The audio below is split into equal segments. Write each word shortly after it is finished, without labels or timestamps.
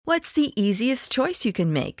What's the easiest choice you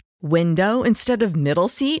can make? Window instead of middle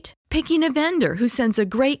seat? Picking a vendor who sends a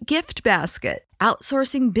great gift basket?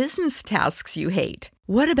 Outsourcing business tasks you hate?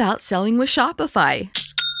 What about selling with Shopify?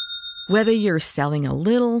 Whether you're selling a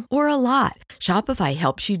little or a lot, Shopify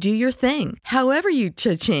helps you do your thing, however you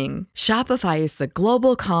cha-ching. Shopify is the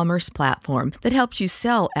global commerce platform that helps you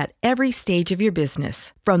sell at every stage of your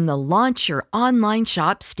business. From the launch your online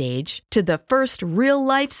shop stage to the first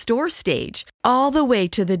real-life store stage, all the way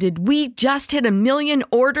to the did we just hit a million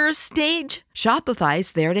orders stage.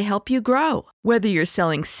 Shopify's there to help you grow. Whether you're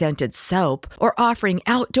selling scented soap or offering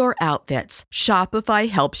outdoor outfits, Shopify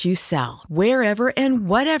helps you sell. Wherever and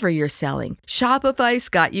whatever you're selling, Shopify's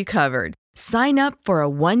got you covered. Sign up for a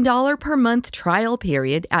 $1 per month trial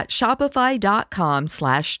period at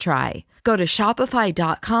shopify.com/try. Go to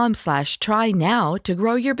shopify.com/try now to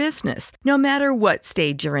grow your business, no matter what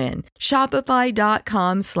stage you're in.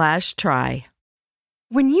 Shopify.com/try.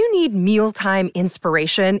 When you need mealtime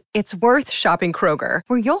inspiration, it's worth shopping Kroger,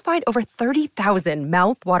 where you'll find over 30,000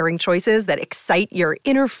 mouth-watering choices that excite your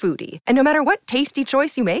inner foodie. And no matter what tasty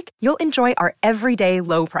choice you make, you'll enjoy our everyday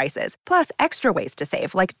low prices, plus extra ways to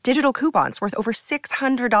save, like digital coupons worth over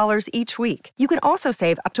 $600 each week. You can also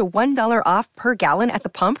save up to $1 off per gallon at the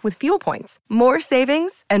pump with fuel points. More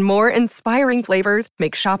savings and more inspiring flavors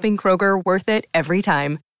make shopping Kroger worth it every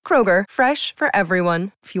time. Kroger, fresh for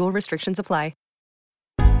everyone. Fuel restrictions apply.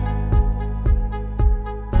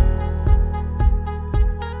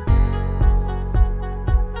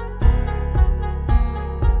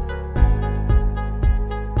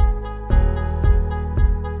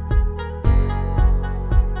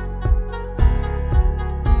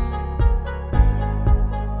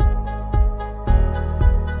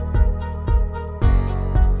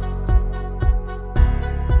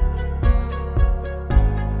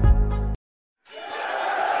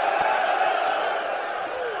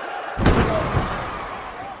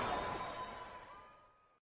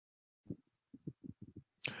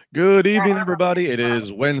 Good evening, everybody. It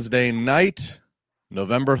is Wednesday night,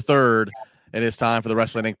 November 3rd. It is time for the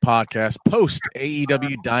Wrestling Inc. podcast, post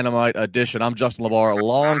AEW Dynamite edition. I'm Justin LeVar,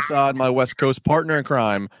 alongside my West Coast partner in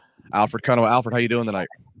crime, Alfred Cuno. Alfred, how you doing tonight?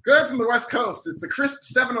 Good from the West Coast. It's a crisp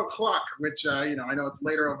 7 o'clock, which, I know it's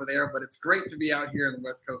later over there, but it's great to be out here in the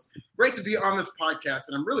West Coast. Great to be on this podcast,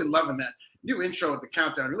 and I'm really loving that new intro with the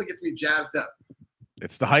countdown. It really gets me jazzed up.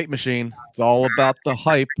 It's the hype machine. It's all about the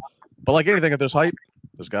hype. But like anything, if there's hype,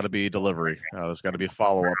 there's got to be delivery. There's got to be a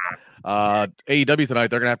follow-up. AEW tonight,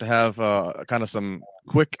 they're going to have kind of some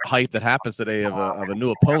quick hype that happens today of a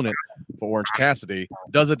new opponent for Orange Cassidy.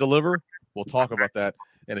 Does it deliver? We'll talk about that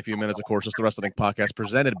in a few minutes. Of course, it's the Wrestling podcast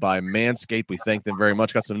presented by Manscaped. We thank them very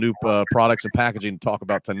much. Got some new products and packaging to talk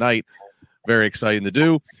about tonight. Very exciting to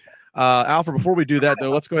do. Alfred, before we do that,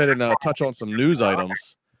 though, let's go ahead and touch on some news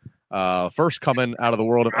items. First, coming out of the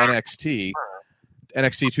world of NXT.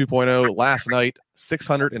 NXT 2.0 last night,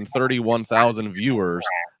 631,000 viewers.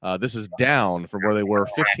 This is down from where they were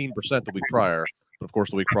 15% the week prior. But of course,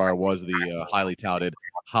 the week prior was the highly touted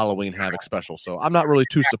Halloween Havoc special. So I'm not really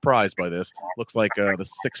too surprised by this. Looks like the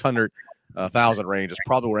 600,000 range is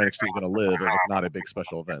probably where NXT is going to live if it's not a big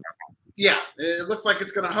special event. Yeah, it looks like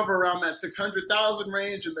it's going to hover around that 600,000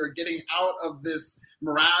 range, and they're getting out of this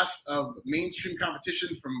morass of mainstream competition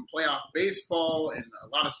from playoff baseball and a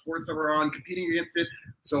lot of sports that we're on competing against it.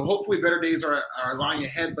 So hopefully better days are lying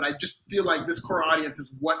ahead. But I just feel like this core audience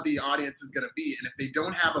is what the audience is going to be. And if they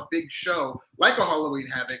don't have a big show like a Halloween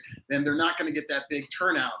Havoc, then they're not going to get that big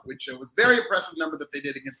turnout, which was very impressive number that they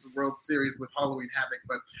did against the World Series with Halloween Havoc.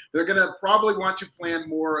 But they're going to probably want to plan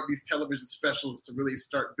more of these television specials to really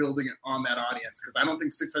start building it on that audience, because I don't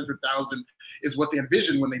think 600,000 is what they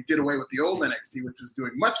envisioned when they did away with the old NXT, which was doing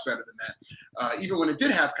much better than that, even when it did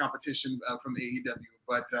have competition from the AEW.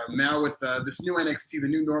 But now with this new NXT, the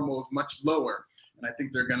new normal is much lower, and I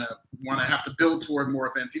think they're going to want to have to build toward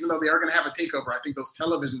more events. Even though they are going to have a takeover, I think those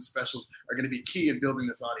television specials are going to be key in building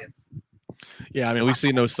this audience. Yeah, I mean, we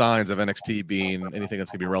see no signs of NXT being anything that's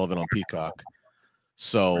going to be relevant on Peacock.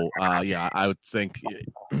 So, I would think,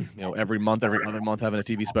 every other month having a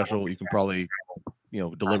TV special, you can probably,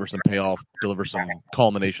 deliver some payoff, deliver some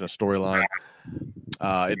culmination of storyline.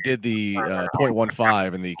 It did the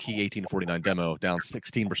 0.15 in the key 18-49 demo, down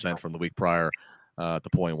 16% from the week prior to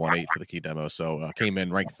 0.18 for the key demo. So came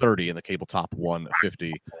in ranked 30 in the cable top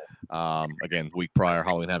 150. Again, the week prior,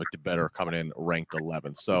 Halloween Havoc did better, coming in ranked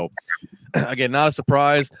 11. So again, not a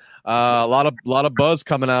surprise. A lot of buzz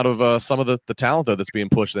coming out of some of the talent though that's being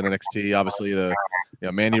pushed in NXT. Obviously, the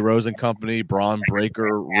Mandy Rose and company, Braun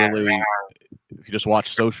Breaker. Really, if you just watch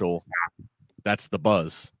social, that's the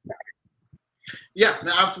buzz. Yeah,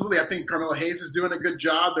 no, absolutely. I think Carmelo Hayes is doing a good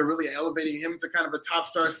job. They're really elevating him to kind of a top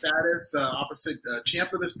star status opposite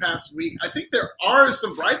Ciampa this past week. I think there are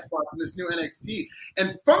some bright spots in this new NXT.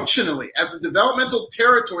 And functionally, as a developmental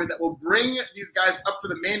territory that will bring these guys up to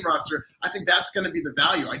the main roster, I think that's going to be the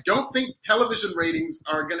value. I don't think television ratings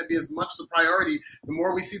are going to be as much the priority the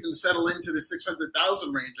more we see them settle into the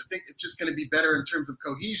 600,000 range. I think it's just going to be better in terms of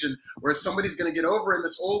cohesion, where somebody's going to get over in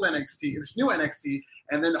this old NXT, this new NXT,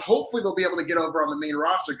 and then hopefully they'll be able to get over on the main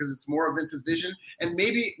roster because it's more of Vince's vision. And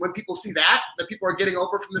maybe when people see that people are getting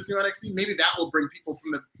over from this new NXT, maybe that will bring people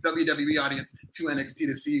from the WWE audience to NXT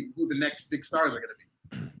to see who the next big stars are going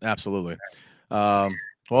to be. Absolutely.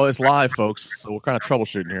 Well, it's live, folks. So we're kind of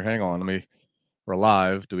troubleshooting here. Hang on. We're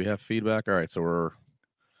live. Do we have feedback? All right. So we're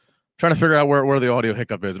trying to figure out where the audio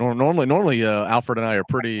hiccup is. Normally, Alfred and I are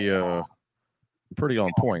pretty on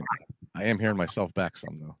point. I am hearing myself back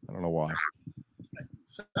some, though. I don't know why.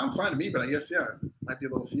 Sounds fine to me, but I guess, yeah, might be a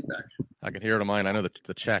little feedback. I can hear it on mine. I know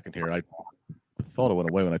the chat can hear it. I thought it went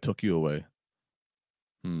away when I took you away.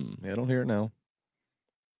 Yeah, I don't hear it now.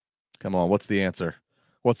 Come on, what's the answer?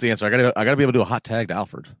 I gotta be able to do a hot tag to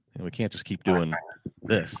Alfred. We can't just keep doing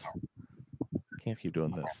this. Can't keep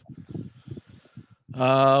doing this.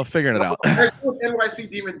 Figuring it out. NYC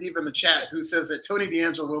Demon Diva in the chat who says that Tony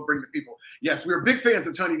D'Angelo will bring the people. Yes, we were big fans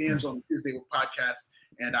of Tony D'Angelo on the Tuesday podcast,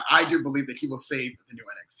 and I do believe that he will save the new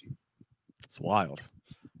NXT. It's wild.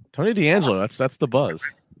 Tony D'Angelo, that's the buzz.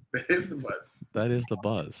 That is the buzz. That is the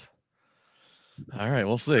buzz. All right,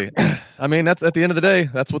 we'll see. I mean, that's at the end of the day,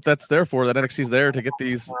 that's what that's there for. That NXT's there to get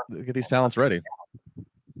these talents ready.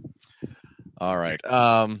 All right.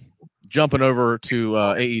 Jumping over to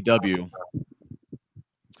AEW.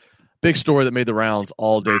 Big story that made the rounds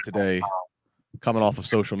all day today, coming off of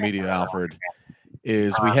social media, Alfred,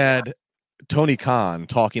 is we had Tony Khan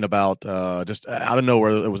talking about just out of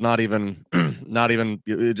nowhere. It was not even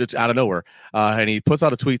just out of nowhere. And he puts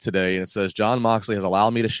out a tweet today, and it says, "Jon Moxley has allowed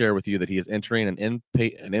me to share with you that he is entering an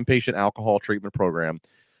inpatient alcohol treatment program.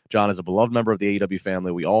 Jon is a beloved member of the AEW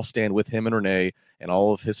family. We all stand with him and Renee and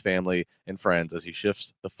all of his family and friends as he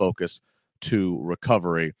shifts the focus to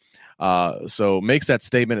recovery." So makes that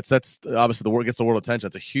statement. It sets, obviously, the word gets the world attention.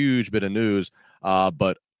 It's a huge bit of news,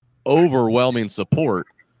 but overwhelming support,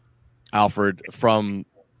 Alfred, from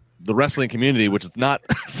the wrestling community, which is not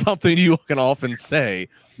something you can often say.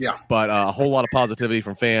 Yeah. But a whole lot of positivity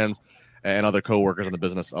from fans and other coworkers in the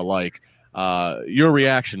business alike. Your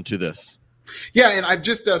reaction to this? Yeah, and I've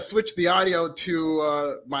just switched the audio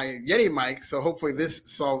to my Yeti mic, so hopefully this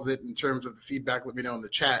solves it in terms of the feedback. Let me know in the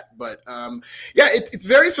chat. But yeah, it's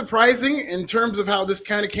very surprising in terms of how this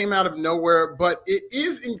kind of came out of nowhere, but it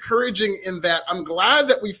is encouraging in that I'm glad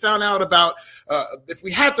that we found out about, if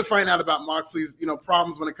we had to find out about Moxley's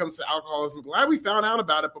problems when it comes to alcoholism, I'm glad we found out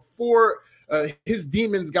about it before his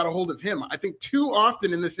demons got a hold of him. I think too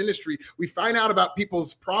often in this industry, we find out about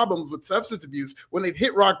people's problems with substance abuse when they've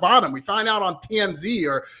hit rock bottom. We find out on TMZ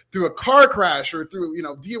or through a car crash or through,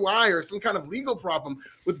 DUI or some kind of legal problem.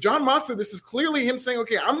 With Jon Moxley, this is clearly him saying,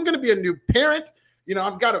 okay, I'm going to be a new parent.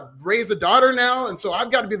 I've got to raise a daughter now, and so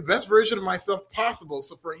I've got to be the best version of myself possible.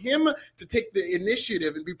 So for him to take the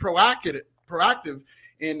initiative and be proactive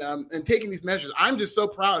in taking these measures, I'm just so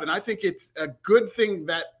proud. And I think it's a good thing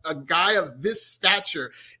that a guy of this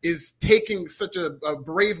stature is taking such a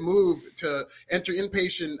brave move to enter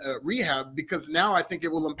inpatient rehab, because now I think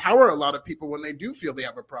it will empower a lot of people when they do feel they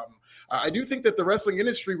have a problem. I do think that the wrestling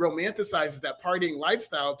industry romanticizes that partying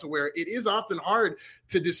lifestyle to where it is often hard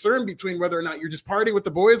to discern between whether or not you're just partying with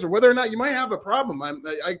the boys or whether or not you might have a problem.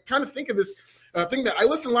 I kind of think of this thing that I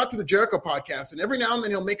listen a lot to the Jericho podcast, and every now and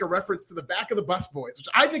then he'll make a reference to the Back of the Bus Boys, which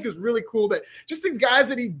I think is really cool, that just these guys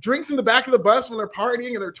that he drinks in the back of the bus when they're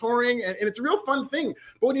partying and they're touring, and it's a real fun thing.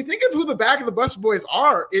 But when you think of who the Back of the Bus Boys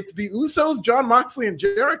are, it's the Usos, Jon Moxley, and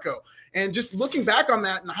Jericho. And just looking back on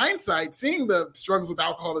that in hindsight, seeing the struggles with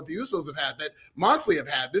alcohol that the Usos have had, that Moxley have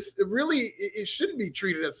had, it shouldn't be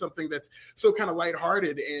treated as something that's so kind of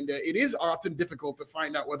lighthearted. And it is often difficult to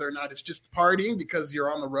find out whether or not it's just partying because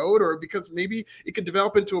you're on the road or because maybe it could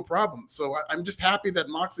develop into a problem. So I'm just happy that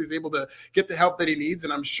Moxley is able to get the help that he needs,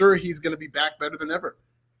 and I'm sure he's going to be back better than ever.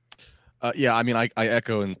 Yeah, I mean, I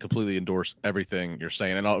echo and completely endorse everything you're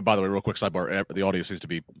saying. And by the way, real quick sidebar, the audio seems to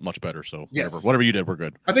be much better. So whatever you did, we're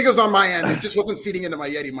good. I think it was on my end. It just wasn't feeding into my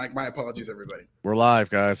Yeti mic. My apologies, everybody. We're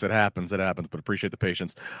live, guys. It happens, but appreciate the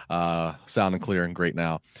patience. Sounding clear and great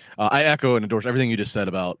now. I echo and endorse everything you just said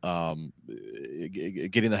about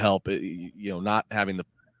getting the help, not having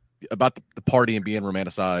about the party and being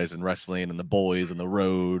romanticized and wrestling and the boys and the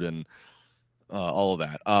road and all of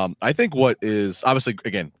that. I think what is obviously,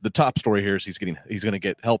 again, the top story here is he's going to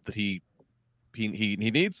get help that he he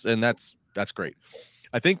needs, and that's great.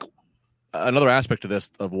 I think another aspect of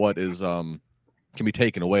this, of what is can be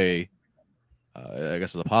taken away, I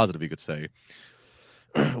guess as a positive, you could say.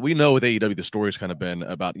 We know with AEW, the story's kind of been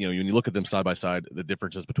about, when you look at them side by side, the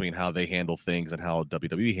differences between how they handle things and how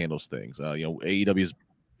WWE handles things. AEW's,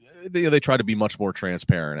 they try to be much more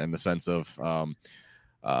transparent in the sense of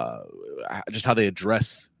just how they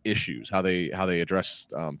address issues, how they address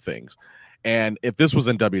things. And if this was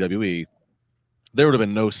in WWE, there would have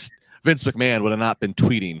been no Vince McMahon would have not been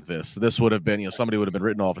tweeting this. This would have been, somebody would have been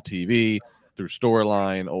written off of TV through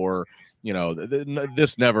storyline, or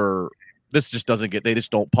this just doesn't get, they just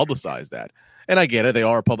don't publicize that. And I get it. They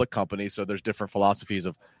are a public company, so there's different philosophies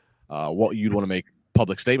of what you'd want to make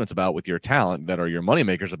public statements about with your talent that are your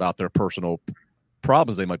moneymakers about their personal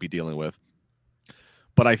problems they might be dealing with.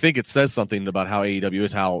 But I think it says something about how AEW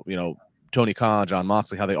is, how, Tony Khan, John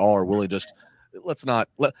Moxley, how they all are willing, just let's not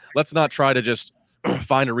try to just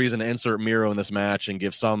find a reason to insert Miro in this match and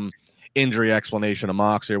give some injury explanation to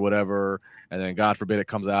Moxley or whatever, and then God forbid it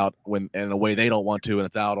comes out in a way they don't want to, and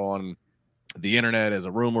it's out on the internet as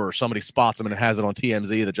a rumor, or somebody spots them and it has it on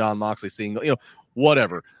TMZ that John Moxley's seeing,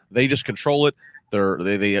 whatever. They just control it.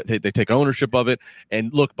 They take ownership of it.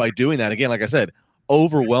 And look, by doing that, again, like I said,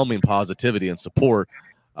 overwhelming positivity and support.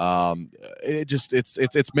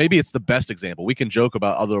 It's maybe it's the best example. We can joke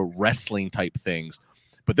about other wrestling type things,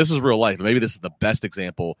 but this is real life. Maybe this is the best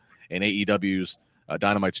example in AEW's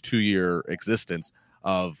Dynamite's 2-year existence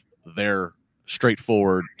of their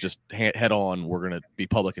straightforward, just head on, we're going to be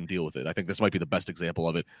public and deal with it. I think this might be the best example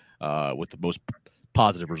of it, with the most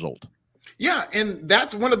positive result. Yeah, and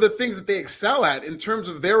that's one of the things that they excel at in terms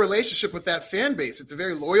of their relationship with that fan base. It's a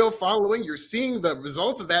very loyal following. You're seeing the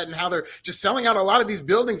results of that and how they're just selling out a lot of these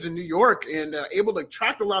buildings in New York and able to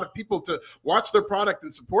attract a lot of people to watch their product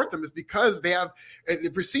and support them, is because they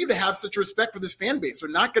perceive to have such respect for this fan base. They're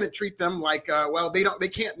not going to treat them like, they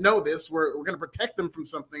can't know this. We're going to protect them from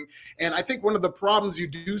something. And I think one of the problems you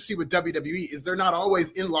do see with WWE is they're not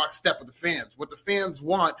always in lockstep with the fans. What the fans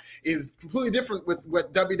want is completely different with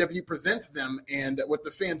what WWE presents them, and what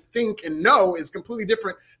the fans think and know is completely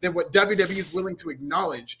different than what WWE is willing to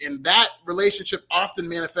acknowledge. And that relationship often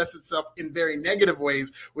manifests itself in very negative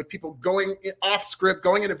ways, with people going off script,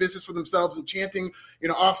 going into business for themselves and chanting,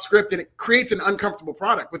 off script, and it creates an uncomfortable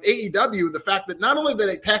product. With AEW, the fact that not only did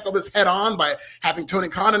they tackle this head on by having Tony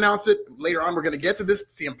Khan announce it, later on we're going to get to this,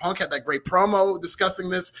 CM Punk had that great promo discussing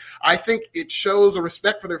this. I think it shows a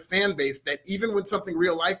respect for their fan base that even when something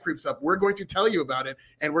real life creeps up, we're going to tell you about it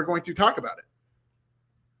and we're going to talk about it.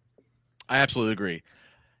 I absolutely agree.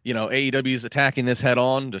 AEW is attacking this head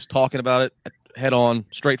on, just talking about it head on,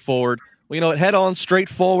 straightforward. Well, head on,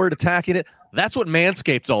 straightforward, attacking it. That's what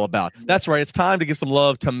Manscaped's all about. That's right. It's time to give some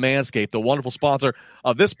love to Manscaped, the wonderful sponsor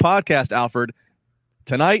of this podcast, Alfred,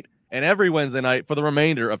 tonight and every Wednesday night for the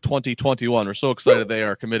remainder of 2021. We're so excited they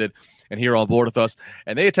are committed and here on board with us.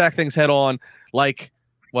 And they attack things head on like,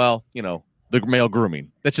 the male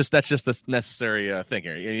grooming. That's just the necessary thing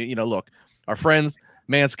here. Look, our friends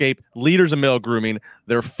Manscaped, leaders in male grooming,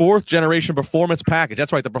 their 4th generation performance package.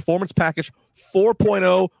 That's right, the Performance Package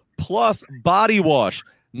 4.0 plus body wash,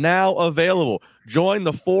 now available. Join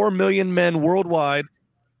the 4 million men worldwide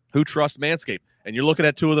who trust Manscaped. And you're looking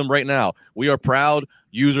at 2 of them right now. We are proud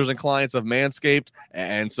users and clients of Manscaped.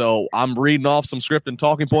 And so I'm reading off some script and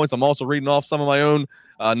talking points. I'm also reading off some of my own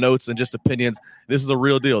notes and just opinions. This is a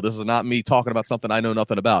real deal. This is not me talking about something I know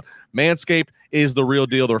nothing about. Manscaped is the real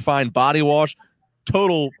deal. The refined body wash,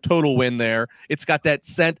 total win there. It's got that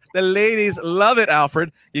scent. The ladies love it,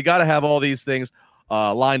 Alfred. You got to have all these things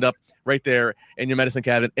lined up right there in your medicine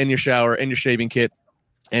cabinet, in your shower, in your shaving kit.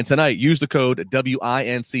 And tonight, use the code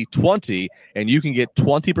WINC20, and you can get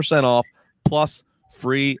 20% off plus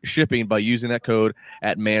free shipping by using that code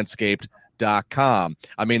at manscaped.com.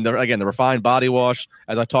 I mean, the refined body wash,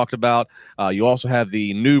 as I talked about. You also have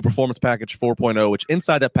the new Performance Package 4.0, which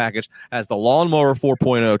inside that package has the Lawnmower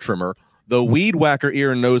 4.0 trimmer, the Weed Whacker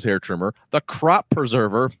ear and nose hair trimmer, the Crop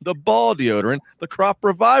Preserver, the Ball Deodorant, the Crop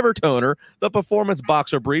Reviver toner, the Performance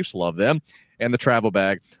Boxer Briefs, love them, and the travel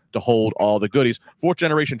bag to hold all the goodies. 4th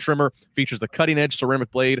generation trimmer features the cutting-edge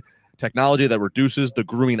ceramic blade technology that reduces the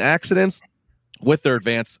grooming accidents with their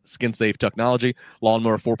advanced skin-safe technology.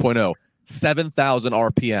 Lawnmower 4.0, 7,000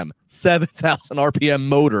 RPM, 7,000 RPM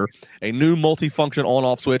motor, a new multifunction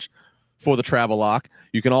on-off switch for the travel lock.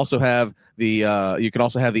 You can also have the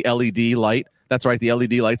LED light. That's right, the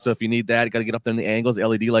LED light. So if you need that, you got to get up there in the angles. The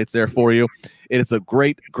LED light's there for you. It's a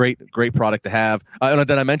great product to have. And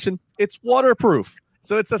did I mention it's waterproof?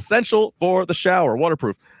 So it's essential for the shower.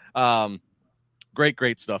 Waterproof.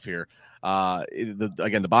 Great stuff here.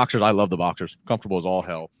 Again, the boxers, I love the boxers. Comfortable as all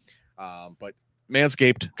hell. But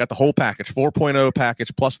Manscaped got the whole package, 4.0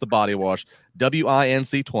 package plus the body wash,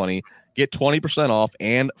 WINC20. Get 20% off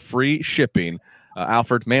and free shipping.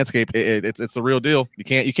 Alfred, Manscaped, it's the real deal. You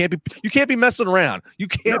can't be messing around. You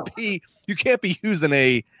can't be using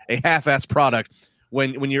a half-ass product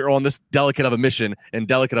when you're on this delicate of a mission and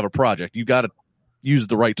delicate of a project. You got to use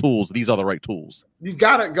the right tools. These are the right tools. You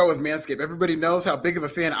got to go with Manscaped. Everybody knows how big of a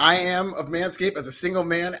fan I am of Manscaped as a single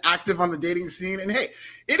man active on the dating scene. And hey,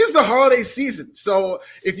 it is the holiday season. So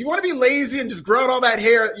if you want to be lazy and just grow out all that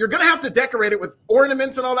hair, you're going to have to decorate it with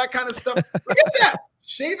ornaments and all that kind of stuff. Forget that.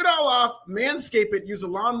 Shave it all off, Manscape it, use a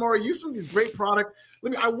lawnmower, use some of these great products.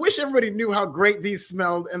 I wish everybody knew how great these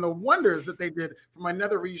smelled and the wonders that they did for my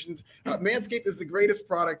nether regions. Manscaped is the greatest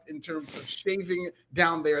product in terms of shaving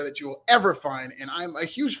down there that you will ever find. And I'm a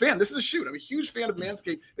huge fan. This is a shoot. I'm a huge fan of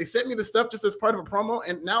Manscaped. They sent me the stuff just as part of a promo,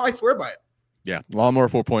 and now I swear by it. Yeah, Lawnmower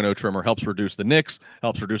 4.0 trimmer helps reduce the nicks,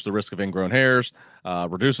 helps reduce the risk of ingrown hairs,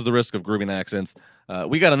 reduces the risk of grooming accidents.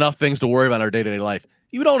 We got enough things to worry about in our day-to-day life.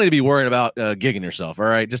 You don't need to be worrying about gigging yourself, all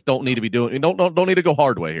right? Just don't need to be doing. Don't need to go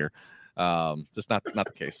hard way here. Just not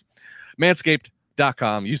the case.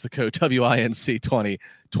 Manscaped.com. Use the code WINC20,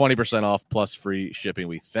 20% off plus free shipping.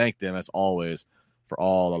 We thank them as always for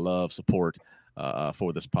all the love, support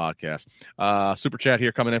for this podcast. Super chat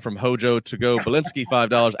here coming in from Hojo to go. Belinsky,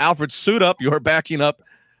 $5. Alfred, suit up. You're backing up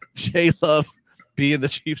J Love. Be in the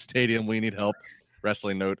Chiefs Stadium. We need help.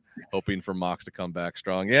 Wrestling note, hoping for Mox to come back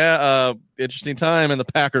strong. Yeah, interesting time in the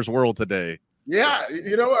Packers world today. Yeah,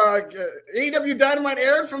 AEW Dynamite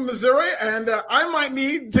aired from Missouri, and I might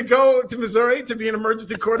need to go to Missouri to be an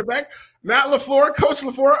emergency quarterback. Matt LaFleur, Coach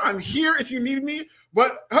LaFleur, I'm here if you need me.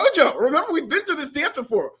 But Hojo, remember, we've been through this dance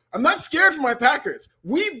before. I'm not scared for my Packers.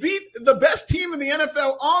 We beat the best team in the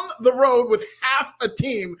NFL on the road with half a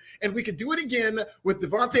team, and we could do it again with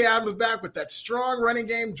Devontae Adams back with that strong running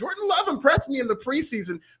game. Jordan Love impressed me in the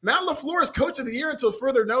preseason. Matt LaFleur is Coach of the Year until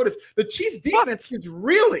further notice. The Chiefs' defense is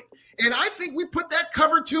reeling, and I think we put that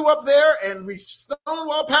cover 2 up there, and we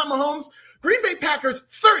stonewall Pat Mahomes. Green Bay Packers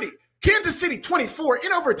 30, Kansas City 24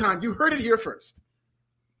 in overtime. You heard it here first.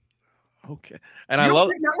 Okay, and I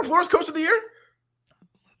love Matt LaFleur's Coach of the Year.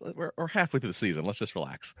 We're halfway through the season. Let's just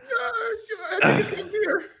relax. I think it's Coach of the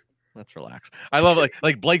Year. Let's relax. I love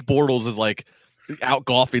like Blake Bortles is like out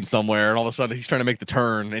golfing somewhere, and all of a sudden he's trying to make the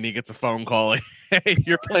turn, and he gets a phone call. Like, hey,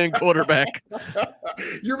 you're playing quarterback.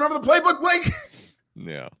 You remember the playbook, Blake?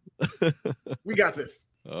 Yeah. We got this.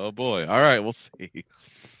 Oh boy. All right, we'll see.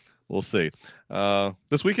 We'll see.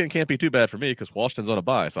 This weekend can't be too bad for me because Washington's on a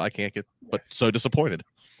bye, so I can't get but so disappointed.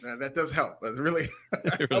 That does help. That really,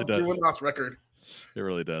 it really does. Win-loss record. It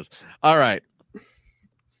really does. All right.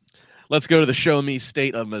 Let's go to the Show Me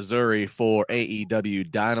State of Missouri for AEW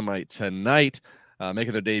Dynamite tonight.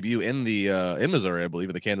 Making their debut in Missouri, I believe,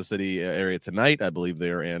 in the Kansas City area tonight. I believe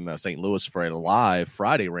they're in St. Louis for a live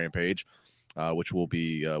Friday Rampage, which will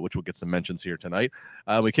get some mentions here tonight.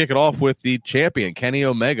 We kick it off with the champion Kenny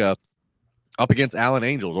Omega up against Alan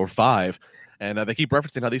Angels, or 5, and they keep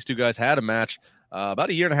referencing how these two guys had a match about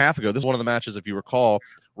a year and a half ago. This is one of the matches, if you recall,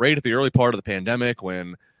 right at the early part of the pandemic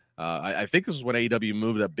when I think this is when AEW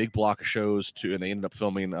moved a big block of shows to, and they ended up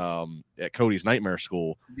filming at Cody's Nightmare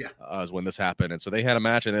School. Yeah, is when this happened, and so they had a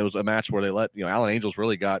match, and it was a match where they let Alan Angels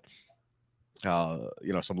really got some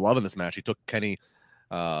love in this match. He took Kenny.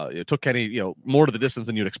 It took Kenny, more to the distance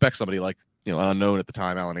than you'd expect somebody like, unknown at the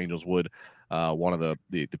time, Alan Angels would, one of the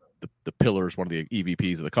pillars, one of the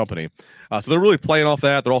EVPs of the company. So they're really playing off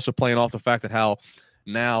that. They're also playing off the fact that how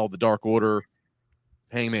now the Dark Order,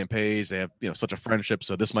 Hangman Page, they have, such a friendship.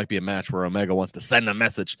 So this might be a match where Omega wants to send a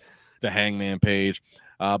message to Hangman Page.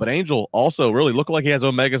 But Angel also really looked like he has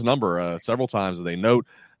Omega's number several times, as they note.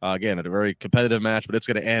 Again, at a very competitive match, but it's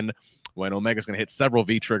going to end when Omega's going to hit several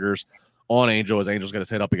V-triggers on Angel as Angel's going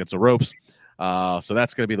to hit up against the ropes. So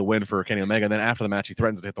that's going to be the win for Kenny Omega. And then after the match, he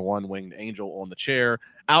threatens to hit the one-winged Angel on the chair.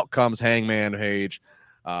 Out comes Hangman Page.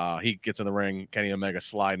 He gets in the ring. Kenny Omega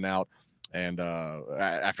sliding out, and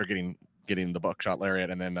after getting the buckshot lariat,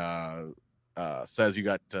 and then says you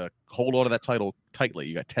got to hold on to that title tightly.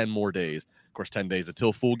 You got 10 more days. Of course, 10 days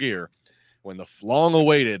until Full Gear, when the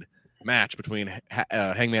long-awaited match between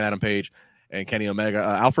Hangman Adam Page and Kenny Omega.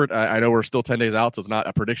 Alfred, I know we're still 10 days out, so it's not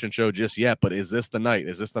a prediction show just yet, but is this the night?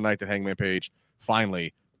 Is this the night that Hangman Page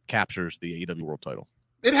finally captures the AEW World title?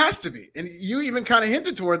 It has to be. And you even kind of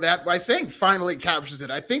hinted toward that by saying finally captures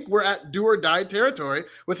it. I think we're at do or die territory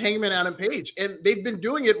with Hangman Adam Page. And they've been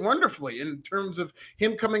doing it wonderfully in terms of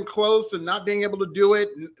him coming close and not being able to do it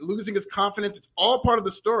and losing his confidence. It's all part of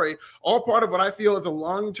the story, all part of what I feel is a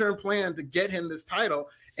long-term plan to get him this title.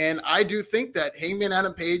 And I do think that Hangman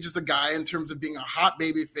Adam Page is a guy in terms of being a hot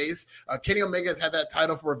baby face. Kenny Omega has had that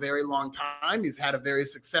title for a very long time. He's had a very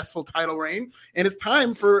successful title reign, and it's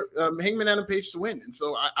time for Hangman Adam Page to win. And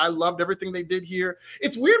so I loved everything they did here.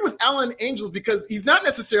 It's weird with Alan Angels because he's not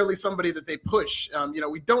necessarily somebody that they push.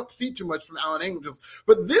 We don't see too much from Alan Angels,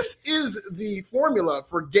 but this is the formula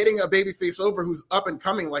for getting a babyface over who's up and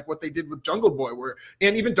coming, like what they did with Jungle Boy,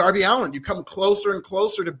 and even Darby Allin. You come closer and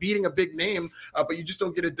closer to beating a big name, but you just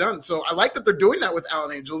don't get it done. So I like that they're doing that with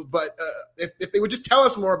Alan Angels, but if they would just tell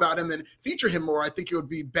us more about him and feature him more, I think it would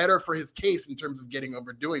be better for his case in terms of getting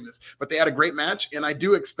over doing this. But they had a great match, and I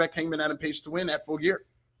do expect Hangman Adam Page to win at Full Gear.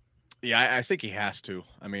 Yeah, I think he has to.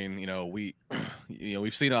 I mean,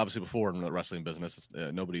 we've seen it obviously before in the wrestling business.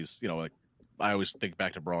 Nobody's, like I always think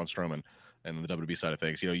back to Braun Strowman and the WWE side of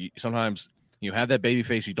things. Sometimes you have that baby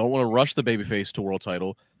face. You don't want to rush the baby face to world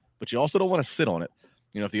title, but you also don't want to sit on it.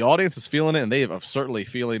 If the audience is feeling it, and they have certainly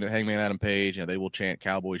feeling Hangman Adam Page, they will chant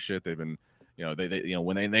cowboy shit. They've been,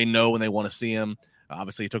 when they know when they want to see him.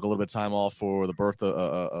 Obviously, he took a little bit of time off for the birth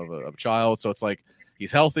of a child, so it's like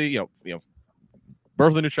he's healthy.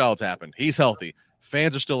 Birth of a new child's happened. He's healthy.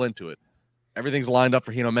 Fans are still into it. Everything's lined up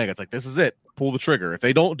for Hino Omega. It's like, this is it. Pull the trigger. If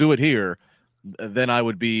they don't do it here, then I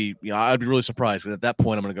would be, I'd be really surprised. And at that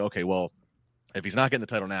point, I'm going to go, okay, well, if he's not getting the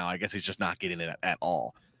title now, I guess he's just not getting it at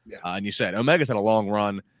all. Yeah. And you said Omega's had a long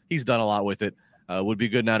run. He's done a lot with it. Would be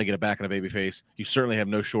good now to get it back in a babyface. You certainly have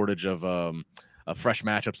no shortage of fresh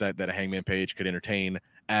matchups that a Hangman Page could entertain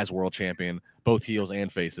as world champion, both heels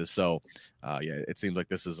and faces. So, it seems like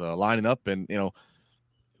this is lining up. And,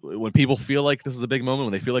 when people feel like this is a big moment,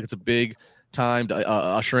 when they feel like it's a big time to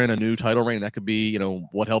usher in a new title reign, that could be,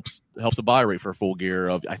 what helps the buy rate for a Full Gear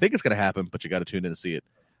of, I think it's going to happen, but you got to tune in to see it,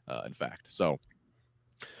 in fact. So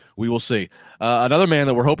we will see. Another man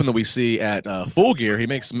that we're hoping that we see at Full Gear, he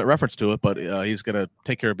makes reference to it, but he's going to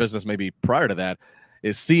take care of business maybe prior to that,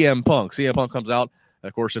 is CM Punk. CM Punk comes out.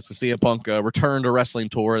 Of course, it's the CM Punk Return to Wrestling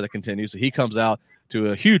tour that continues. So he comes out to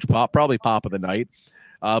a huge pop, probably pop of the night.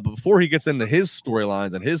 But before he gets into his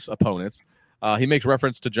storylines and his opponents, he makes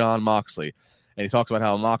reference to Jon Moxley. And he talks about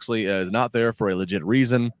how Moxley is not there for a legit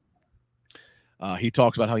reason. He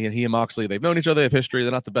talks about how he and Moxley, they've known each other, they have history.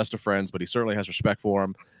 They're not the best of friends, but he certainly has respect for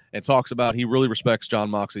him. And talks about he really respects Jon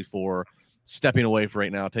Moxley for stepping away for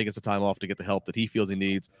right now, taking some time off to get the help that he feels he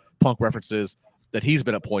needs. Punk references that he's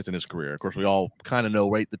been at points in his career. Of course, we all kind of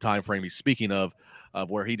know right the time frame he's speaking of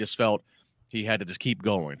where he just felt he had to just keep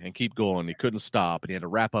going and keep going. He couldn't stop, and he had to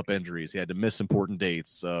wrap up injuries. He had to miss important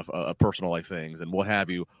dates of personal life things and what have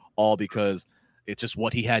you, all because it's just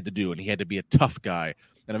what he had to do, and he had to be a tough guy.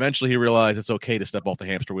 And eventually he realized it's okay to step off the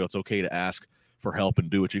hamster wheel. It's okay to ask for help and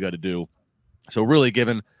do what you got to do. So really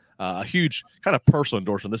given a huge kind of personal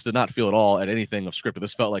endorsement. This did not feel at all at anything of scripted.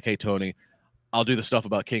 This felt like, hey, Tony, I'll do the stuff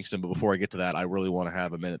about Kingston, but before I get to that, I really want to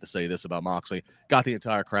have a minute to say this about Moxley. Got the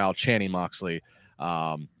entire crowd chanting Moxley.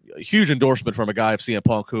 A huge endorsement from a guy of CM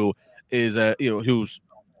Punk who is who's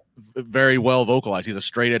very well vocalized. He's a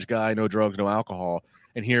straight edge guy, no drugs, no alcohol,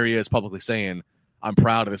 and here he is publicly saying, "I'm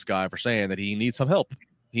proud of this guy for saying that he needs some help.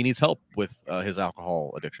 He needs help with his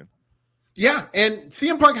alcohol addiction." Yeah, and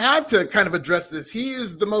CM Punk had to kind of address this. He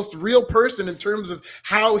is the most real person in terms of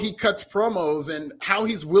how he cuts promos and how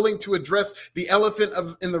he's willing to address the elephant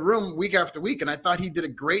in the room week after week. And I thought he did a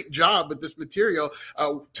great job with this material,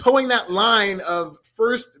 towing that line of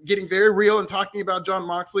first getting very real and talking about Jon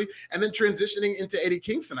Moxley and then transitioning into Eddie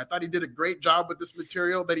Kingston. I thought he did a great job with this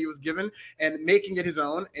material that he was given and making it his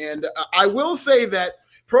own. And I will say that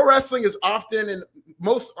pro wrestling is often, and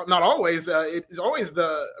most, not always, it is always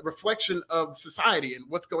the reflection of society and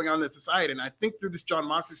what's going on in society. And I think through this Jon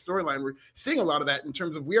Moxley storyline, we're seeing a lot of that in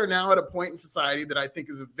terms of we are now at a point in society that I think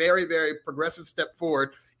is a very, very progressive step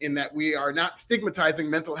forward in that we are not stigmatizing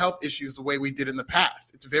mental health issues the way we did in the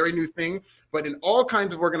past. It's a very new thing, but in all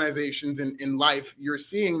kinds of organizations in life, you're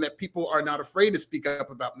seeing that people are not afraid to speak up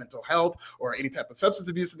about mental health or any type of substance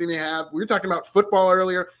abuse that they may have. We were talking about football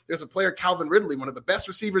earlier. There's a player, Calvin Ridley, one of the best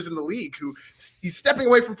receivers in the league, who he's stepping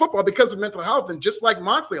away from football because of mental health. And just like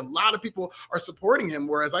Moxley, a lot of people are supporting him,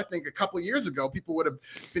 whereas I think a couple of years ago, people would have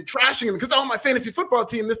been trashing him because, oh, my fantasy football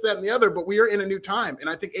team, this, that, and the other. But we are in a new time. And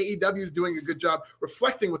I think AEW is doing a good job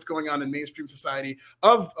reflecting what's going on in mainstream society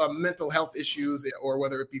of mental health issues, or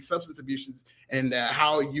whether it be substance abuse, and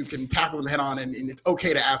how you can tackle them head on, and it's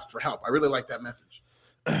okay to ask for help. I really like that message.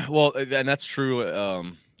 Well, and that's true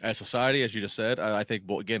as society, as you just said. I think,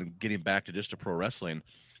 well, again, getting back to just to pro wrestling,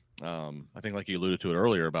 I think like you alluded to it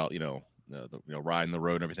earlier about, riding the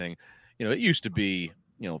road and everything. It used to be,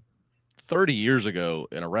 30 years ago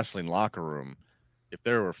in a wrestling locker room, if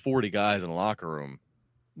there were 40 guys in a locker room,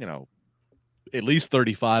 at least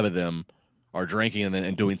 35 of them are drinking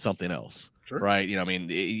and doing something else. Sure. Right? I mean,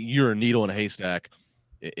 you're a needle in a haystack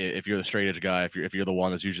if you're the straight edge guy, if you're the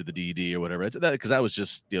one that's usually the DD or whatever. Because that was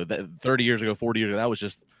just, that 30 years ago, 40 years ago,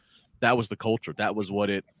 that was the culture. That was what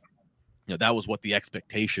that was what the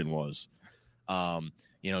expectation was.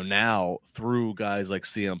 Now through guys like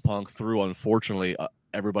CM Punk, through unfortunately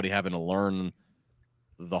everybody having to learn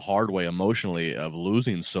the hard way emotionally of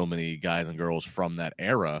losing so many guys and girls from that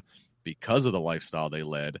era because of the lifestyle they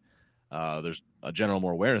led. There's a general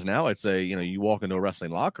more awareness now. I'd say, you walk into a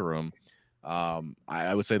wrestling locker room.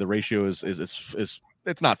 I would say the ratio is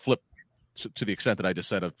it's not flipped to the extent that I just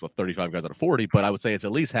said of 35 guys out of 40, but I would say it's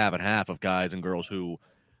at least half and half of guys and girls who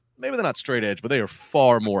maybe they're not straight edge, but they are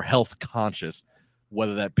far more health conscious,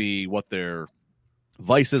 whether that be what their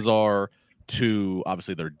vices are, to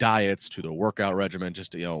obviously their diets, to their workout regimen,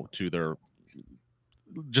 just to their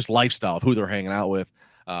just lifestyle of who they're hanging out with.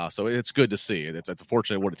 So it's good to see. It's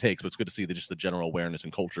unfortunately what it takes, but it's good to see just the general awareness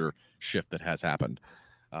and culture shift that has happened.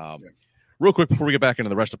 Real quick before we get back into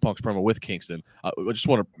the rest of Punk's promo with Kingston, I just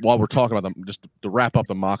want to, while we're talking about them, just to wrap up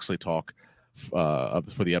the Moxley talk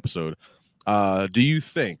for the episode. Do you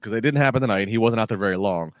think, because it didn't happen tonight, he wasn't out there very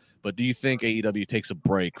long, but do you think AEW takes a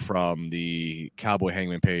break from the Cowboy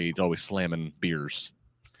Hangman Page always slamming beers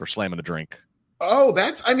or slamming a drink? Oh,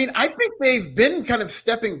 I think they've been kind of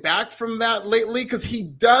stepping back from that lately because he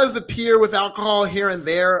does appear with alcohol here and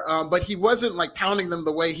there, but he wasn't like pounding them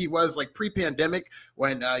the way he was like pre-pandemic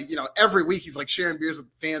when, every week he's like sharing beers with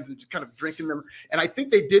fans and just kind of drinking them. And I think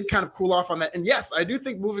they did kind of cool off on that. And yes, I do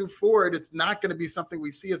think moving forward, it's not going to be something we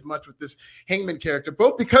see as much with this Hangman character,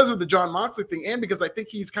 both because of the Jon Moxley thing and because I think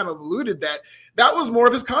he's kind of alluded that was more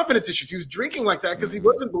of his confidence issues. He was drinking like that because he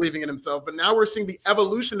wasn't believing in himself. But now we're seeing the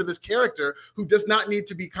evolution of this character who does not need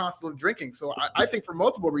to be constantly drinking. So I think for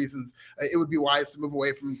multiple reasons, it would be wise to move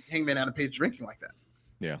away from Hangman Adam Page drinking like that.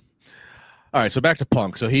 Yeah. All right, so back to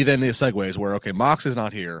Punk. So he then segues where, okay, Mox is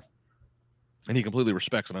not here, and he completely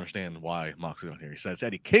respects and understands why Mox is not here. He says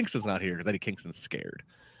Eddie Kingston's not here because Eddie Kingston's scared.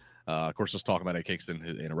 Of course, let's talk about Eddie Kingston,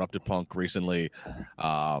 who interrupted Punk recently.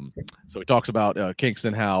 So he talks about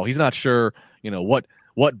Kingston, how he's not sure,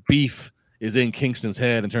 what beef is in Kingston's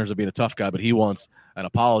head in terms of being a tough guy, but he wants an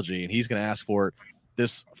apology, and he's going to ask for it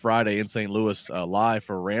this Friday in St. Louis live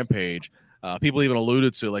for Rampage. People even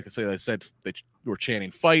alluded to, like they said they were chanting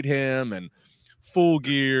 "fight him" and "full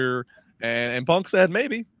gear," and Punk said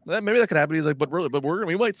maybe that could happen. He's like, but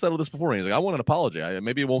we might settle this before. He's like, I want an apology.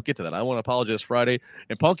 Maybe it won't get to that. I want an apology this Friday.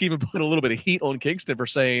 And Punk even put a little bit of heat on Kingston for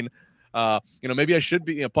saying, maybe I should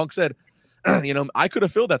be. Punk said, I could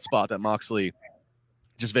have filled that spot that Moxley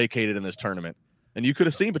just vacated in this tournament, and you could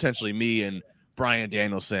have seen potentially me and Bryan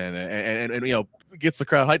Danielson, and gets the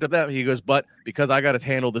crowd hyped up. That he goes, but because I got to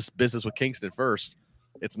handle this business with Kingston first,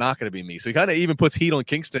 it's not going to be me. So he kind of even puts heat on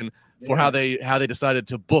Kingston for how they decided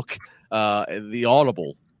to book the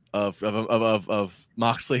audible of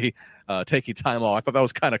Moxley taking time off. I thought that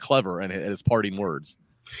was kind of clever and his parting words.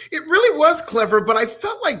 It really was clever, but I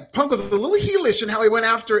felt like Punk was a little heelish in how he went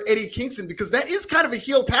after Eddie Kingston because that is kind of a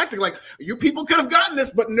heel tactic. Like, you people could have gotten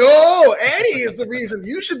this, but no, Eddie is the reason.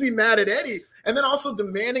 You should be mad at Eddie. And then also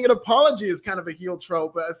demanding an apology is kind of a heel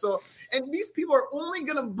trope. And these people are only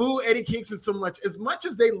going to boo Eddie Kingston so much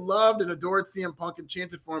as they loved and adored CM Punk and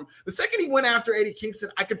chanted for him. The second he went after Eddie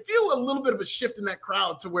Kingston, I could feel a little bit of a shift in that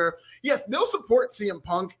crowd to where, yes, they'll support CM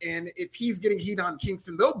Punk. And if he's getting heat on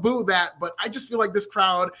Kingston, they'll boo that. But I just feel like this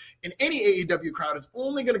crowd and any AEW crowd is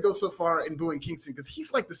only going to go so far in booing Kingston because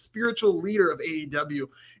he's like the spiritual leader of AEW.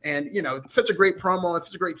 And, it's such a great promo and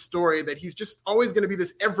such a great story that he's just always going to be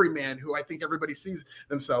this everyman who I think everybody sees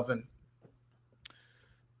themselves in.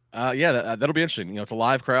 That'll be interesting. It's a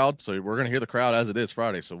live crowd, so we're going to hear the crowd as it is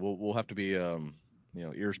Friday. So we'll have to be,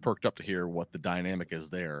 ears perked up to hear what the dynamic is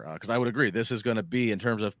there. Because I would agree, this is going to be in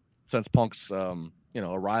terms of since Punk's,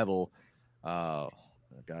 arrival. I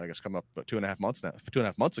guess coming up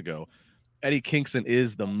 2.5 months ago, Eddie Kingston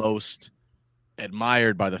is the most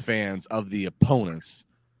admired by the fans of the opponents.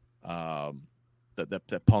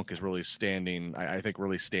 That Punk is really standing, I think,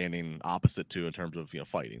 really standing opposite to in terms of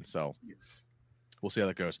fighting. So. Yes. We'll see how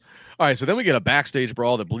that goes. All right, so then we get a backstage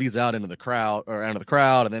brawl that bleeds out into the crowd,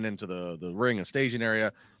 and then into the ring and staging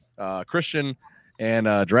area. Christian and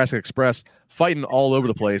Jurassic Express fighting all over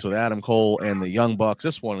the place with Adam Cole and the Young Bucks.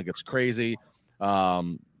 This one gets crazy.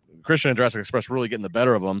 Christian and Jurassic Express really getting the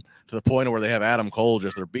better of them to the point where they have Adam Cole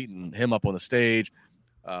they're beating him up on the stage.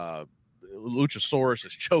 Luchasaurus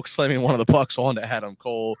is choke slamming one of the Bucks onto Adam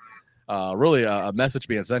Cole. Really a message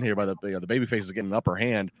being sent here by the babyface is getting an upper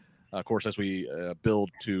hand. Of course, as we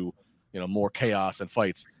build to more chaos and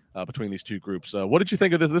fights between these two groups. What did you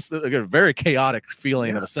think of this? This is a very chaotic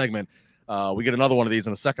feeling of a segment. We get another one of these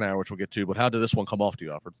in the second hour, which we'll get to. But how did this one come off to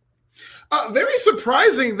you, Alfred? Very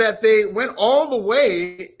surprising that they went all the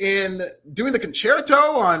way in doing the concerto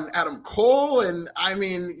on Adam Cole. And I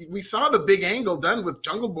mean, we saw the big angle done with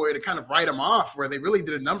Jungle Boy to kind of write him off, where they really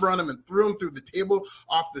did a number on him and threw him through the table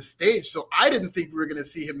off the stage. So I didn't think we were going to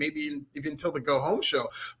see him maybe even until the go home show.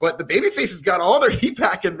 But the babyfaces got all their heat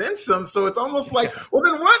back and then some. So it's almost like, well,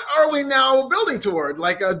 then what are we now building toward?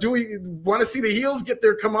 Like, do we want to see the heels get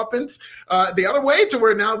their comeuppance the other way to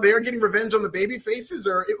where now they're getting revenge on the babyfaces?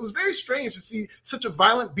 Or it was very strange to see such a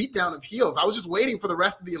violent beatdown of heels. I was just waiting for the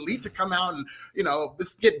rest of the Elite to come out and,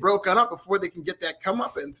 this get broken up before they can get that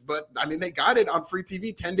comeuppance. But I mean, they got it on free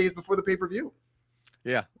TV 10 days before the pay-per-view.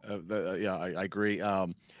 Yeah. I agree.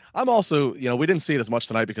 I'm also, we didn't see it as much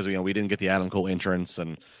tonight because, we didn't get the Adam Cole entrance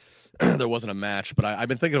and there wasn't a match, but I've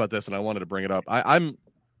been thinking about this and I wanted to bring it up.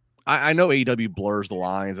 I know AEW blurs the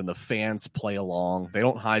lines and the fans play along. They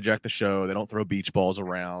don't hijack the show. They don't throw beach balls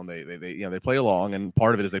around. They play along, and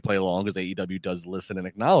part of it is they play along because AEW does listen and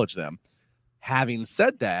acknowledge them. Having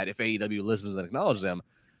said that, if AEW listens and acknowledges them,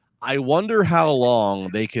 I wonder how long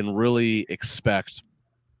they can really expect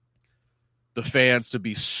the fans to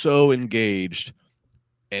be so engaged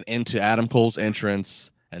and into Adam Cole's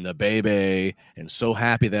entrance and the baby and so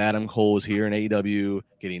happy that Adam Cole is here in AEW,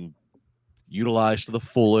 getting utilized to the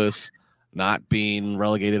fullest, not being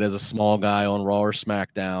relegated as a small guy on Raw or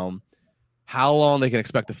SmackDown. How long they can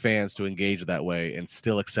expect the fans to engage that way and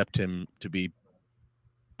still accept him to be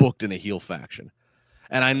booked in a heel faction.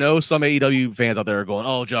 And I know some AEW fans out there are going,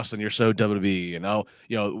 "Oh, Justin, you're so WWE."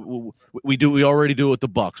 We already do it with the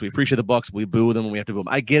Bucks. We appreciate the Bucks. We boo them when we have to boo them.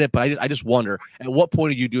 I get it, but I just wonder, at what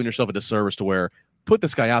point are you doing yourself a disservice to where put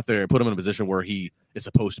this guy out there and put him in a position where he is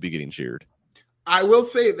supposed to be getting cheered? I will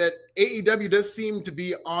say that AEW does seem to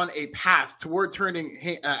be on a path toward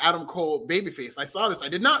turning Adam Cole babyface. I saw this. I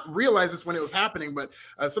did not realize this when it was happening, but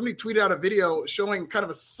somebody tweeted out a video showing kind of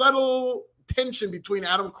a subtle tension between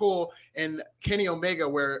Adam Cole and Kenny Omega,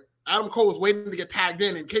 where Adam Cole was waiting to get tagged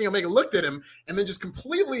in, and Kenny Omega looked at him and then just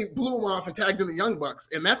completely blew him off and tagged in the Young Bucks.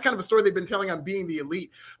 And that's kind of a story they've been telling on Being the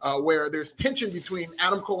Elite, where there's tension between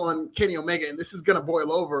Adam Cole and Kenny Omega, and this is going to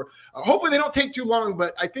boil over. Hopefully they don't take too long,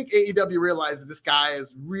 but I think AEW realizes this guy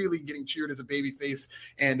is really getting cheered as a babyface,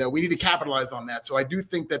 and we need to capitalize on that. So I do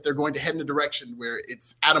think that they're going to head in a direction where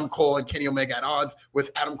it's Adam Cole and Kenny Omega at odds,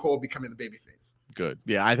 with Adam Cole becoming the babyface. Good.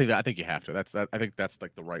 Yeah, I think you have to. I think that's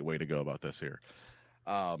like the right way to go about this here.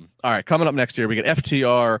 All right, coming up next year, we get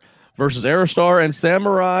FTR versus Aerostar and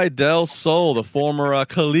Samurai Del Sol, the former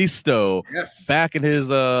Kalisto, yes, back in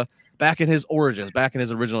his origins, back in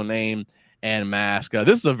his original name and mask.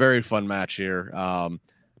 This is a very fun match here.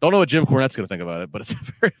 Don't know what Jim Cornette's going to think about it, but it's a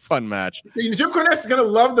very fun match. Jim Cornette's going to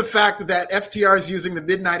love the fact that FTR is using the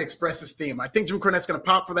Midnight Express's theme. I think Jim Cornette's going to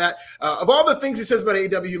pop for that. Of all the things he says about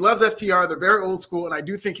AEW, he loves FTR. They're very old school, and I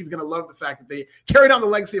do think he's going to love the fact that they carried on the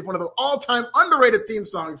legacy of one of the all-time underrated theme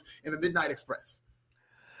songs in the Midnight Express.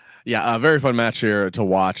 Yeah, a very fun match here to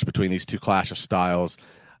watch between these two clash of styles.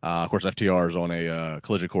 Of course, FTR is on a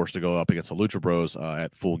collision course to go up against the Lucha Bros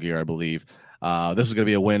at Full Gear, I believe. This is going to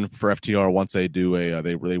be a win for FTR once they do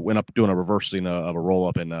they went up doing a reversing of a roll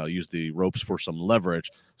up and use the ropes for some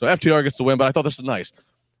leverage. So FTR gets the win, but I thought this is nice.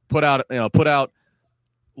 Put out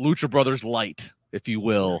Lucha Brothers light, if you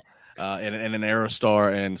will, and an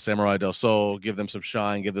Aerostar and Samurai Del Sol, give them some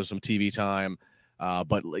shine, give them some TV time.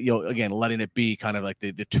 But again, letting it be kind of like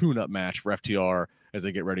the tune-up match for FTR as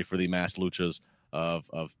they get ready for the masked luchas of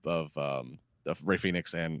Rey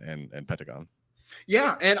Fenix and Pentagon.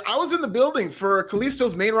 Yeah, and I was in the building for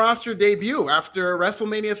Kalisto's main roster debut after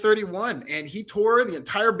WrestleMania 31, and he tore the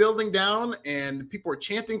entire building down, and people were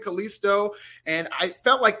chanting Kalisto, and I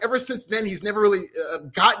felt like ever since then he's never really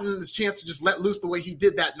gotten this chance to just let loose the way he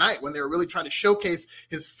did that night when they were really trying to showcase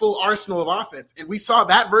his full arsenal of offense, and we saw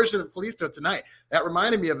that version of Kalisto tonight. That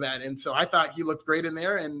reminded me of that, and so I thought he looked great in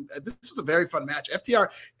there, and this was a very fun match. FTR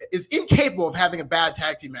is incapable of having a bad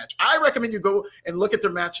tag team match. I recommend you go and look at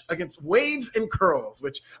their match against Waves and Curls,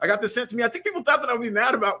 which I got this sent to me. I think people thought that I would be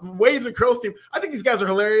mad about Waves and Curls team. I think these guys are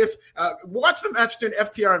hilarious. Watch the match between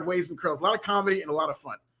FTR and Waves and Curls. A lot of comedy and a lot of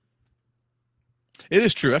fun. It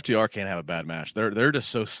is true. FTR can't have a bad match. They're just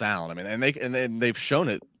so sound. I mean, and they've shown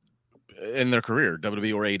it in their career,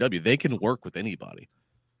 WWE or AEW. They can work with anybody.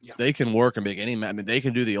 Yeah. They can work and make any. I mean, they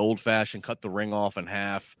can do the old fashioned cut the ring off in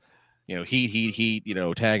half, heat,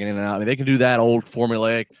 tagging in and out. I mean, they can do that old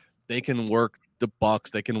formulaic. They can work the Bucks.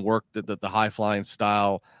 They can work the high flying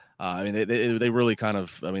style. I mean, they really kind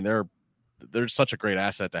of. I mean, they're such a great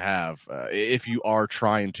asset to have if you are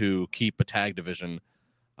trying to keep a tag division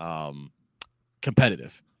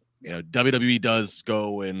competitive. You know, WWE does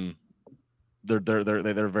go and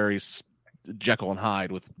they're very Jekyll and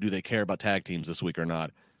Hyde with do they care about tag teams this week or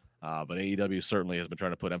not. But AEW certainly has been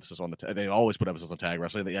trying to put emphasis on they always put emphasis on tag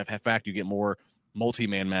wrestling. In fact, you get more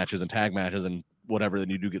multi-man matches and tag matches and whatever than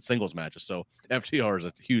you do get singles matches. So FTR is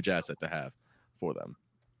a huge asset to have for them.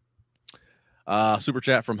 Super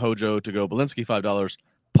chat from Hojo to go Belinsky, $5.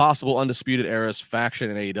 Possible Undisputed Era's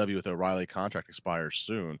faction in AEW with O'Reilly contract expires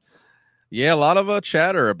soon. Yeah, a lot of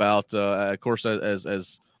chatter about, of course,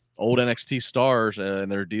 as old NXT stars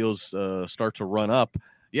and their deals start to run up.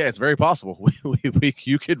 Yeah, it's very possible.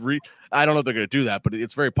 You could I don't know if they're going to do that, but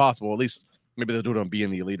it's very possible. At least maybe they'll do it on Being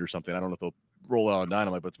the Elite or something. I don't know if they'll roll it on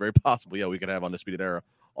Dynamite, but it's very possible. Yeah, we could have Undisputed Era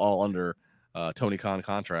all under Tony Khan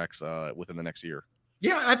contracts within the next year.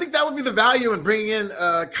 Yeah, I think that would be the value in bringing in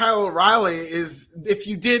Kyle O'Reilly is if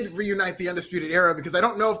you did reunite the Undisputed Era, because I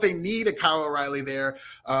don't know if they need a Kyle O'Reilly there.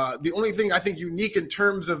 The only thing I think unique in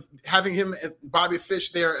terms of having him as Bobby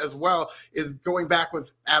Fish there as well is going back with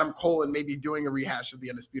Adam Cole and maybe doing a rehash of the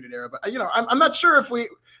Undisputed Era. But, I'm not sure if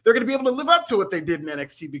they're going to be able to live up to what they did in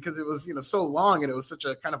NXT because it was, so long and it was such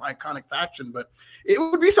a kind of iconic faction. But it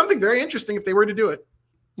would be something very interesting if they were to do it.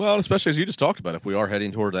 Well, especially as you just talked about, if we are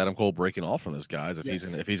heading toward Adam Cole breaking off from those guys, if he's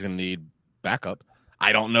going to need backup,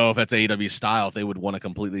 I don't know if that's AEW's style. If they would want to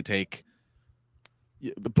completely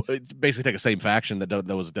basically take a same faction that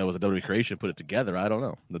was a WWE creation, put it together. I don't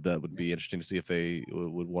know. That would be interesting to see if they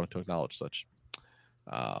would want to acknowledge such.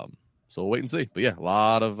 So we'll wait and see. But yeah, a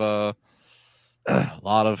lot of the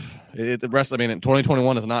rest. I mean,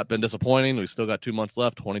 2021 has not been disappointing. We still got 2 months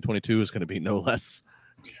left. 2022 is going to be no less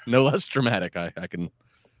dramatic. I can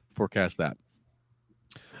forecast that.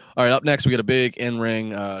 All right, up next we get a big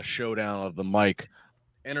in-ring showdown of the mic.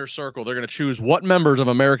 Inner Circle, they're going to choose what members of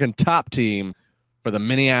American Top Team for the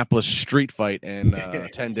Minneapolis Street Fight in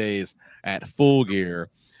 10 days at Full Gear.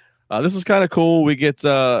 This is kind of cool. We get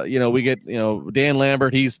Dan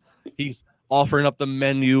Lambert. He's offering up the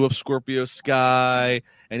menu of Scorpio Sky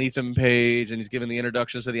and Ethan Page, and he's giving the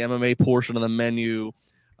introductions to the MMA portion of the menu.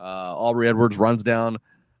 Aubrey Edwards runs down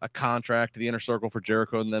a contract to the Inner Circle for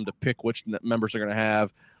Jericho and them to pick which members they're going to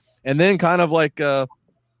have. And then kind of like the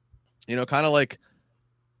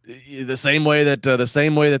same way that the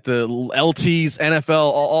LT's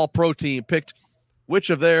NFL all pro team picked which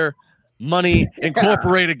of their Money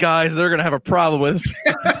Incorporated guys they're going to have a problem with.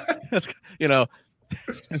 That's,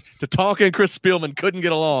 Tatanka and Chris Spielman couldn't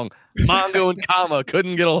get along. Mongo and Kama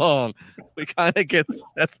couldn't get along. We kind of get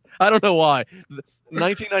that's. I don't know why.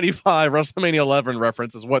 1995 WrestleMania 11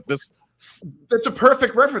 reference is what this. That's a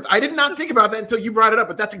perfect reference. I did not think about that until you brought it up,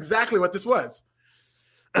 but that's exactly what this was.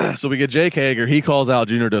 So we get Jake Hager. He calls out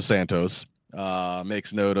Junior Dos Santos.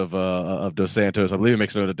 Makes note of Dos Santos. I believe he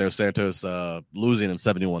makes note of Dos Santos losing in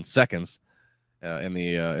 71 seconds in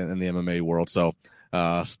the MMA world. So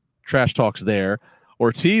trash talks there.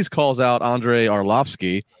 Ortiz calls out Andre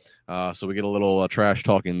Arlovsky. So we get a little trash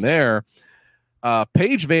talking there.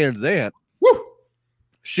 Paige Van Zant. Woo!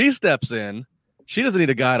 She steps in. She doesn't need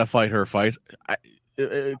a guy to fight her fights.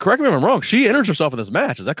 Correct me if I'm wrong. She enters herself in this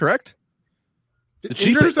match. Is that correct? Did she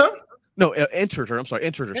enter herself? No, entered her. I'm sorry,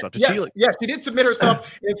 entered herself. Yes, she did submit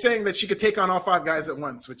herself in saying that she could take on all 5 guys at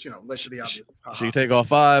once, which, led to the obvious. She could take all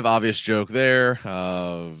 5. Obvious joke there.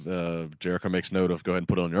 Jericho makes note of go ahead and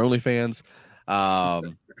put it on your OnlyFans.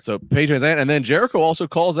 So Paige Van Zant, and then Jericho also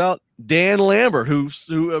calls out Dan Lambert, who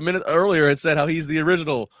a minute earlier had said how he's the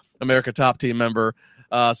original America Top Team member.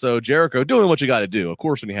 So Jericho doing what you got to do. Of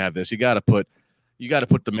course, when you have this, you got to put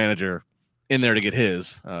the manager in there to get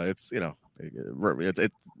his. It's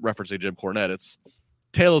referencing Jim Cornette. It's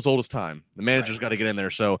tale as old as time. The manager's got to get in there.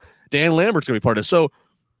 So Dan Lambert's going to be part of it. So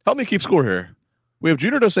help me keep score here. We have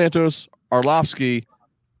Junior Dos Santos, Arlovsky,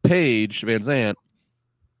 Paige Van Zant,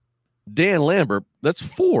 Dan Lambert. That's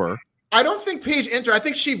 4. I don't think Paige entered. I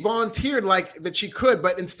think she volunteered like that she could,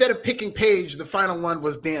 but instead of picking Paige, the final one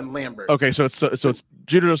was Dan Lambert. Okay, so it's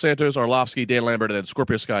Junior Dos Santos, Arlovsky, Dan Lambert, and then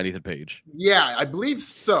Scorpio Sky and Ethan Page. Yeah, I believe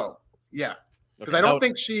so. Yeah. Because I don't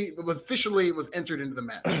think she was entered into the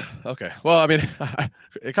match. Okay. Well, I mean,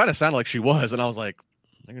 it kind of sounded like she was, and I was like,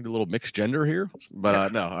 I'm going to do a little mixed gender here.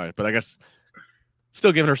 But no, all right. But I guess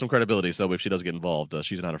still giving her some credibility. So if she does get involved,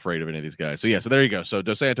 she's not afraid of any of these guys. So, yeah, so there you go. So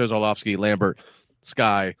Dos Santos, Arlovsky, Lambert,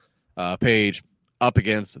 Sky, Page up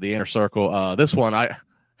against the Inner Circle. This one, I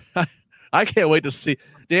can't wait to see.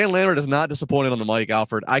 Dan Lambert is not disappointed on the mic,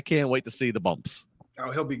 Alfred. I can't wait to see the bumps. Oh,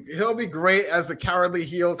 he'll be great as a cowardly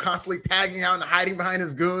heel, constantly tagging out and hiding behind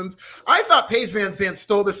his goons. I thought Paige Van Zant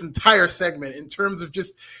stole this entire segment in terms of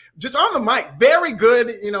just just on the mic, very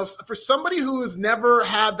good. You know, for somebody who has never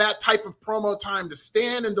had that type of promo time to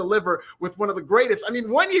stand and deliver with one of the greatest. I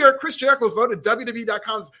mean, one year Chris Jericho was voted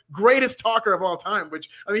WWE.com's greatest talker of all time, which,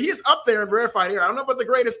 I mean, he's up there in rarefied air. I don't know about the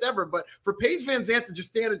greatest ever, but for Paige Van Zandt to just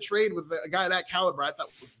stand and trade with a guy of that caliber, I thought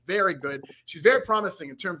was very good. She's very promising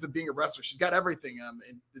in terms of being a wrestler. She's got everything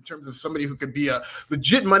in terms of somebody who could be a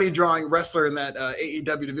legit money-drawing wrestler in that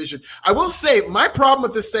AEW division. I will say my problem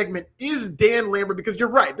with this segment is Dan Lambert, because you're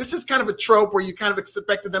right. This is kind of a trope where you kind of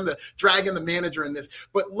expected them to drag in the manager in this.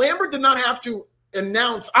 But Lambert did not have to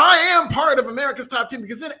announce, I am part of America's Top Team,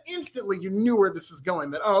 because then instantly you knew where this was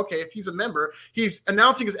going, that, oh, okay, if he's a member, he's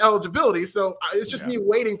announcing his eligibility. So it's just me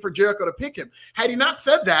waiting for Jericho to pick him. Had he not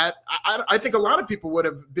said that, I think a lot of people would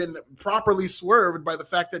have been properly swerved by the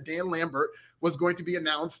fact that Dan Lambert was going to be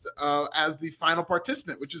announced as the final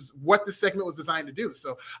participant, which is what this segment was designed to do.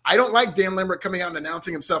 So I don't like Dan Lambert coming out and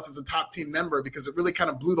announcing himself as a top team member, because it really kind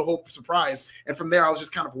of blew the whole surprise. And from there, I was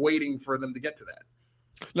just kind of waiting for them to get to that.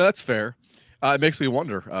 No, that's fair. It makes me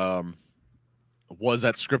wonder, was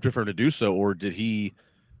that scripted for him to do so, or did he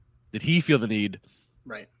feel the need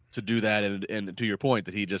to do that? And to your point,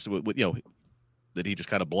 that he just, that he just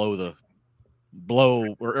kind of blow,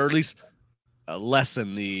 or at least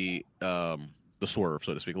lessen the swerve,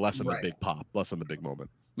 so to speak, lessen the big pop, lessen the big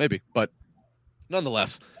moment, maybe. But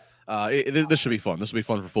nonetheless, this should be fun. This will be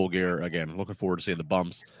fun for Full Gear. Again, looking forward to seeing the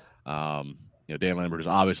bumps. Dan Lambert is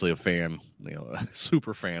obviously a fan, a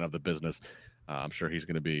super fan of the business. I'm sure he's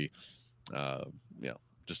going to be,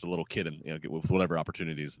 just a little kid and with whatever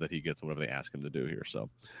opportunities that he gets, whatever they ask him to do here. So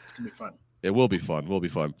it's gonna be fun. It will be fun.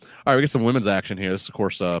 All right, we get some women's action here. This is, of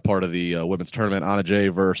course, part of the women's tournament. Anna Jay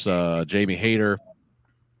versus Jamie Hayter.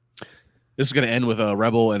 This is going to end with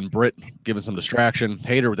Rebel and Britt giving some distraction.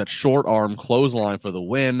 Hayter with that short arm clothesline for the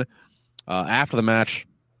win. After the match,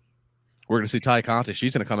 we're going to see Ty Conti.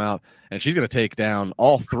 She's going to come out, and she's going to take down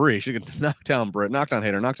all three. She's going to knock down Britt, knock down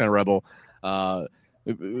Hayter, knock down Rebel,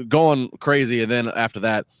 going crazy. And then after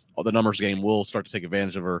that, the numbers game will start to take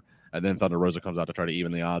advantage of her. And then Thunder Rosa comes out to try to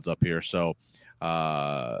even the odds up here. So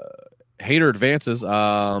Hayter advances.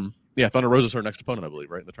 Thunder Rosa's her next opponent, I believe,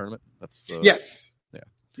 right, in the tournament? That's yes.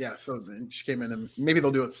 Yeah, so she came in, and maybe they'll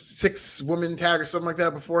do a 6-woman tag or something like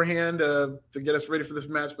that beforehand to get us ready for this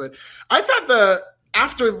match. But I thought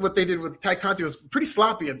after what they did with Ty Conti was pretty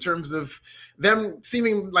sloppy in terms of them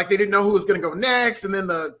seeming like they didn't know who was going to go next. And then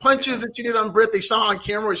the punches that she did on Britt, they saw on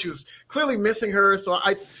camera where she was clearly missing her. So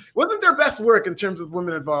wasn't their best work in terms of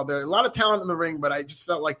women involved. There a lot of talent in the ring, but I just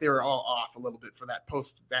felt like they were all off a little bit for that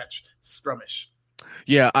post-match skirmish.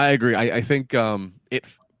 Yeah, I agree. I think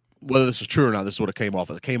whether this is true or not, this is what it came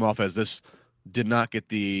off as. It came off as this did not get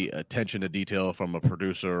the attention to detail from a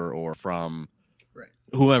producer or from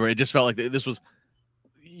whoever. It just felt like this was,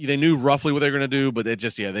 they knew roughly what they were going to do, but they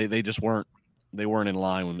just weren't in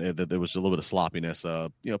line when there was a little bit of sloppiness.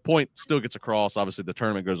 Point still gets across. Obviously, the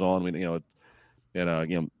tournament goes on.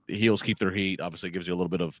 The heels keep their heat. Obviously, it gives you a little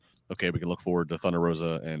bit of, okay, we can look forward to Thunder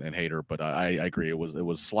Rosa and Hayter. But I agree, it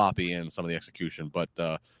was sloppy in some of the execution, but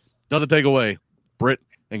doesn't take away Britt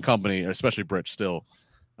and company, especially Britt, still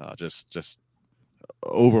just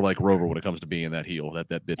over like Rover when it comes to being that heel, that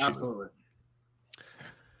bitch. Absolutely.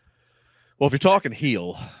 Well, if you're talking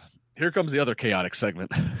heel, here comes the other chaotic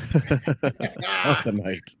segment of the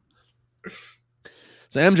night.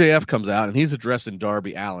 So MJF comes out, and he's addressing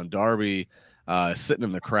Darby Allin. Darby is sitting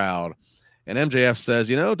in the crowd, and MJF says,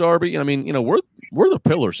 Darby, we're the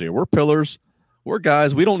pillars here. We're pillars. We're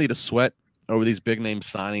guys. We don't need to sweat over these big name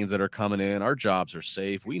signings that are coming in. Our jobs are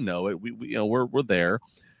safe. We know it. We're there.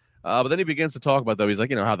 But then he begins to talk about, though, he's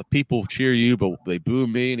like, how the people cheer you, but they boo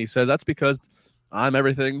me. And he says, that's because I'm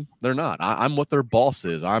everything they're not. I'm what their boss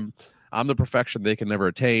is. I'm the perfection they can never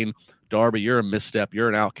attain. Darby, you're a misstep. You're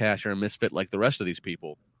an outcast. You're a misfit like the rest of these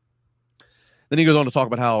people. Then he goes on to talk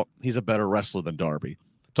about how he's a better wrestler than Darby.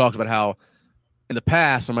 Talks about how in the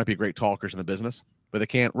past, there might be great talkers in the business, but they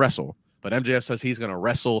can't wrestle. But MJF says he's going to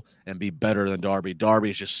wrestle and be better than Darby.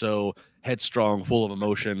 Darby is just so headstrong, full of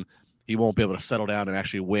emotion. He won't be able to settle down and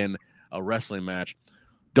actually win a wrestling match.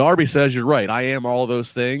 Darby says, you're right. I am all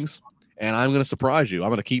those things, and I'm going to surprise you. I'm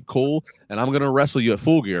going to keep cool, and I'm going to wrestle you at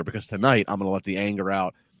Full Gear because tonight I'm going to let the anger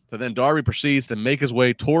out. So then Darby proceeds to make his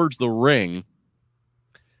way towards the ring.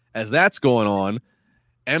 As that's going on,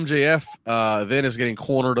 MJF then is getting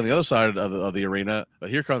cornered on the other side of the arena. But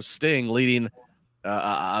here comes Sting leading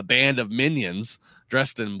a band of minions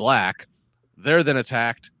dressed in black. They're then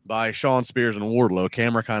attacked by Shawn Spears and Wardlow.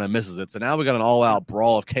 Camera kind of misses it. So now we got an all-out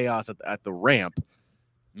brawl of chaos at the ramp.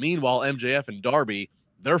 Meanwhile, MJF and Darby,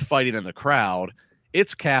 they're fighting in the crowd.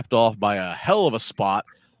 It's capped off by a hell of a spot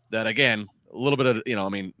that, again, a little bit of,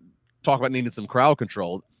 talk about needing some crowd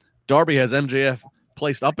control. Darby has MJF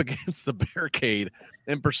placed up against the barricade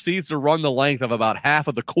and proceeds to run the length of about half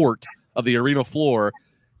of the court of the arena floor,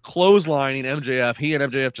 clotheslining MJF. He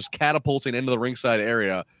and MJF just catapulting into the ringside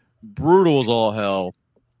area. Brutal as all hell.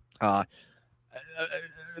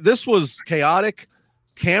 This was chaotic.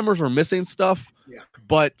 Cameras were missing stuff,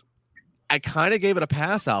 but I kind of gave it a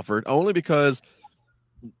pass, Alfred, only because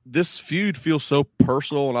this feud feels so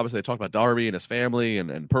personal. And obviously they talked about Darby and his family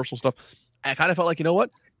and personal stuff. I kind of felt like, you know what?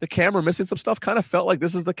 The camera missing some stuff kind of felt like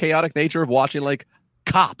this is the chaotic nature of watching like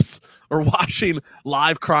Cops or watching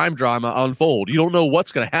live crime drama unfold. You don't know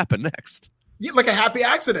what's going to happen next. Yeah, like a happy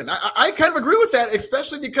accident. I kind of agree with that,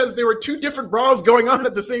 especially because there were two different brawls going on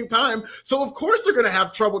at the same time. So, of course, they're going to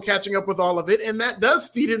have trouble catching up with all of it. And that does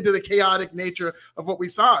feed into the chaotic nature of what we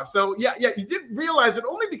saw. So, yeah, you didn't realize it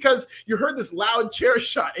only because you heard this loud chair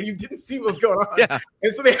shot and you didn't see what was going on. Yeah.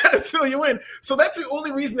 And so they had to fill you in. So that's the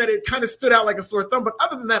only reason that it kind of stood out like a sore thumb. But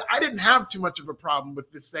other than that, I didn't have too much of a problem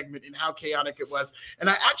with this segment and how chaotic it was. And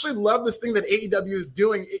I actually love this thing that AEW is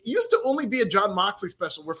doing. It used to only be a Jon Moxley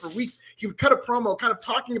special where for weeks he would cut a promo kind of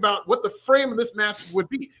talking about what the frame of this match would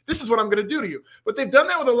be. This is what I'm going to do to you. But they've done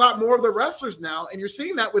that with a lot more of the wrestlers now. And you're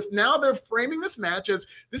seeing that with now they're framing this match as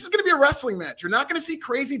this is going to be a wrestling match. You're not going to see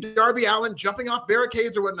crazy Darby Allin jumping off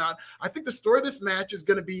barricades or whatnot. I think the story of this match is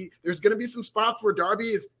going to be, there's going to be some spots where Darby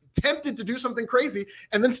is tempted to do something crazy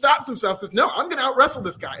and then stops himself, says, no, I'm going to out wrestle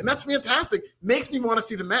this guy. And that's fantastic. Makes me want to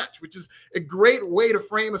see the match, which is a great way to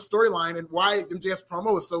frame a storyline and why MJF's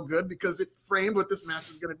promo was so good because it framed what this match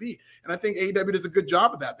is going to be. And I think AEW does a good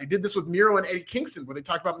job of that. They did this with Miro and Eddie Kingston where they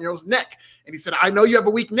talked about Miro's neck. And he said, I know you have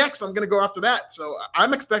a weak neck, so I'm going to go after that. So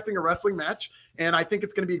I'm expecting a wrestling match and I think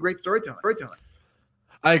it's going to be a great storytelling.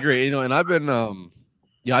 I agree. And I've been,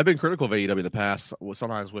 I've been critical of AEW in the past,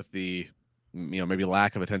 sometimes with the, maybe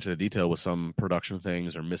lack of attention to detail with some production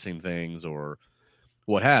things or missing things or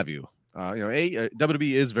what have you.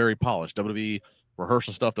 WWE is very polished. WWE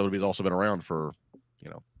rehearsal stuff. WWE has also been around for,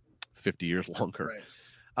 50 years longer.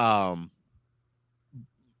 Right.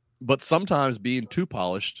 But sometimes being too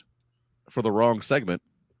polished for the wrong segment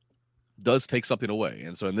does take something away.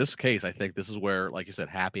 And so in this case, I think this is where, like you said,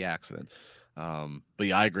 happy accident. But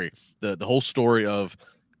yeah, I agree. The whole story of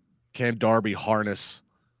can Darby harness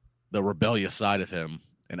the rebellious side of him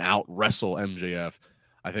and out wrestle MJF,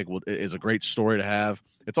 I think is a great story to have.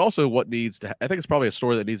 It's also what needs to, I think it's probably a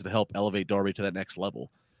story that needs to help elevate Darby to that next level.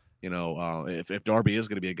 If Darby is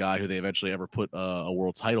going to be a guy who they eventually ever put a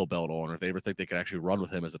world title belt on, or if they ever think they can actually run with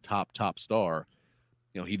him as a top star,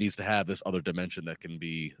 he needs to have this other dimension that can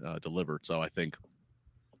be delivered. So I think,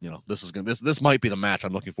 this might be the match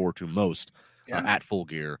I'm looking forward to most at Full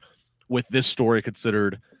Gear, with this story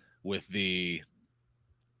considered, with the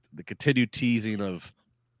continued teasing of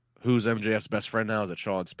who's MJF's best friend now. Is it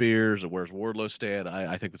Shawn Spears, or where's Wardlow stand?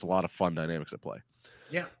 I think there's a lot of fun dynamics at play.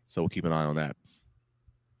 Yeah. So we'll keep an eye on that.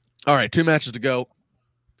 All right, 2 matches to go.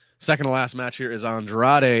 Second to last match here is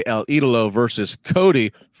Andrade El Idolo versus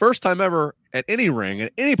Cody. First time ever at any ring,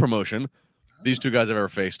 at any promotion, these two guys have ever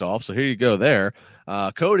faced off. So here you go there.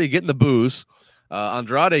 Cody getting the boos.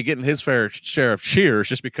 Andrade getting his fair share of cheers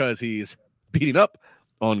just because he's beating up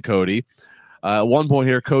on Cody. At one point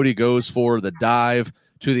here, Cody goes for the dive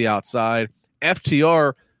to the outside.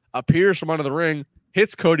 FTR appears from under the ring,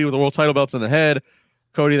 hits Cody with the world title belts in the head.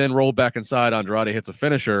 Cody then rolled back inside. Andrade hits a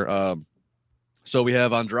finisher. So we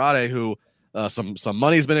have Andrade, who some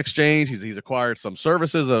money's been exchanged. He's acquired some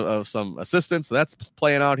services of some assistance. So that's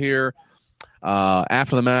playing out here.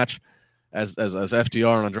 After the match, as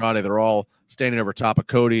FTR and Andrade, they're all standing over top of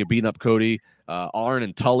Cody and beating up Cody. Arn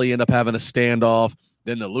and Tully end up having a standoff.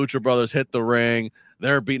 Then the Lucha Brothers hit the ring.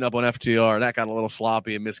 They're beating up on FTR. That got a little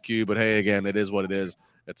sloppy and miscued, but hey, again, it is what it is.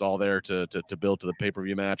 It's all there to build to the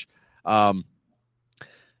pay-per-view match. The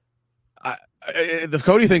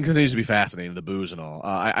Cody thing continues to be fascinating, the boos and all.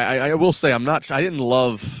 I will say I didn't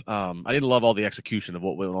love all the execution of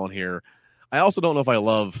what went on here. I also don't know if I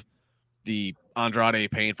love the Andrade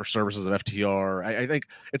paying for services of FTR. I think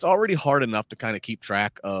it's already hard enough to kind of keep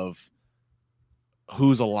track of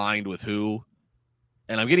who's aligned with who.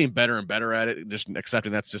 And I'm getting better and better at it, just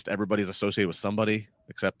accepting that's just everybody's associated with somebody,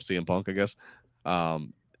 except CM Punk, I guess. I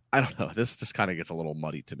don't know. This just kind of gets a little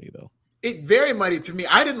muddy to me, though. It very muddy to me.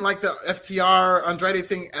 I didn't like the FTR Andrade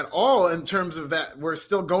thing at all in terms of that. We're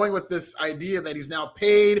still going with this idea that he's now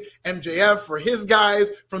paid MJF for his guys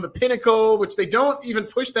from the Pinnacle, which they don't even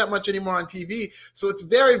push that much anymore on TV. So it's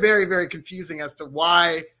very, very, very confusing as to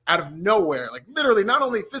why out of nowhere, like literally not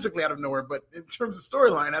only physically out of nowhere, but in terms of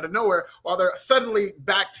storyline out of nowhere, while they're suddenly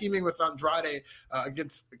back teaming with Andrade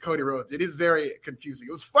against Cody Rhodes. It is very confusing.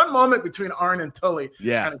 It was a fun moment between Arn and Tully,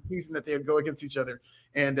 kind of teasing that they would go against each other.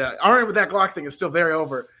 And Arn with that Glock thing is still very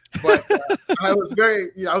over. But I was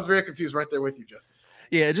very confused right there with you, Justin.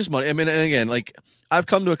 Yeah, just money. I mean, and again, like I've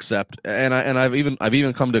come to accept, and I've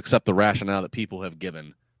even come to accept the rationale that people have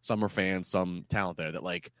given. Some are fans, some talent there that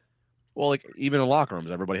like, well, like even in locker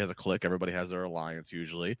rooms, everybody has a clique, everybody has their alliance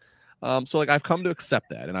usually. So like I've come to accept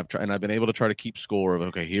that, and I've been able to try to keep score of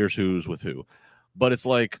okay, here's who's with who. But it's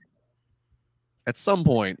like at some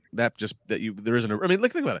point there isn't. I mean,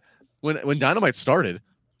 like think about it. When Dynamite started,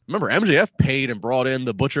 remember MJF paid and brought in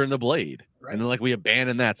the Butcher and the Blade, right. And then like we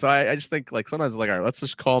abandoned that. So I just think like sometimes it's like all right, let's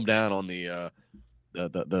just calm down on the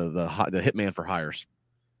hitman for hires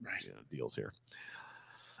deals here.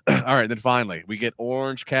 All right, then finally we get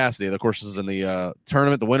Orange Cassidy. Of course, this is in the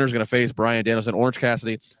tournament. The winner is going to face Bryan Danielson. Orange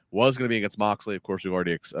Cassidy was going to be against Moxley. Of course, we've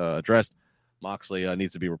already addressed Moxley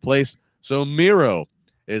needs to be replaced. So Miro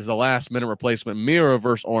is the last-minute replacement. Miro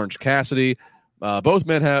versus Orange Cassidy. Both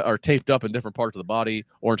men are taped up in different parts of the body.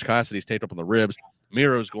 Orange Cassidy's taped up on the ribs.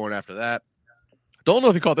 Miro's going after that. Don't know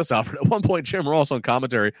if you caught this, Alfred. At one point, Jim Ross on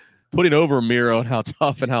commentary putting over Miro and how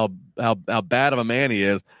tough and how bad of a man he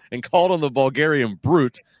is, and called him the Bulgarian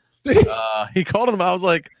brute. He called him. I was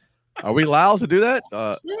like, "Are we allowed to do that?"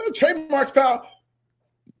 Trademarks, pal.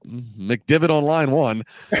 McDivitt on line one.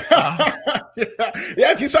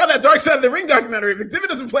 If you saw that Dark Side of the Ring documentary, McDivitt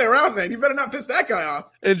doesn't play around, man. You better not piss that guy off.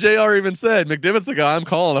 And JR even said, McDivitt's the guy I'm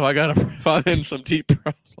calling if I'm in some deep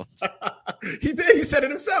problems. He did. He said it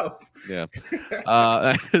himself. Yeah.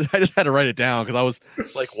 I just had to write it down because I was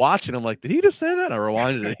like watching. I'm like, did he just say that? I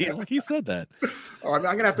rewinded it. He said that. Oh, I'm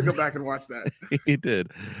going to have to go back and watch that. He did.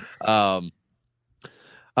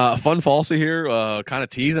 Fun falsy here, kind of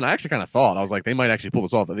teasing. I actually kind of thought, I was like, they might actually pull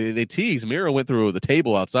this off. They tease. Miro went through the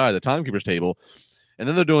table outside, the timekeeper's table, and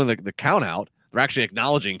then they're doing the count out. They're actually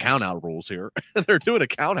acknowledging count out rules here. They're doing a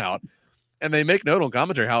count out, and they make note on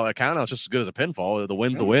commentary how a count out is just as good as a pinfall. The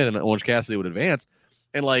win's the win, and Orange Cassidy would advance.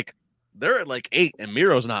 And like, they're at like 8, and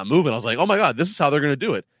Miro's not moving. I was like, oh my God, this is how they're going to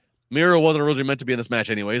do it. Miro wasn't originally meant to be in this match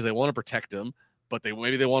anyways. They want to protect him, but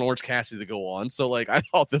maybe they want Orange Cassidy to go on. So like, I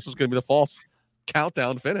thought this was going to be the false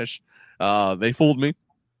countdown finish. They fooled me.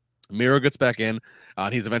 Miro gets back in.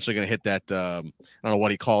 He's eventually going to hit that. I don't know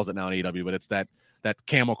what he calls it now in AEW, but it's that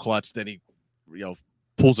camel clutch. Then he,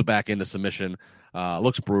 pulls it back into submission.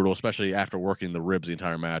 Looks brutal, especially after working the ribs the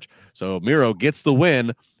entire match. So Miro gets the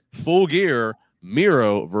win. Full Gear.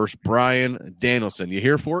 Miro versus Bryan Danielson. You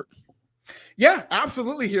here for it? Yeah,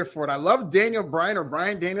 absolutely here for it. I love Daniel Bryan or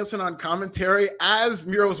Bryan Danielson on commentary as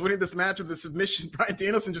Miro was winning this match with the submission. Bryan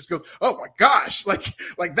Danielson just goes, "Oh my gosh, like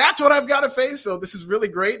that's what I've got to face." So this is really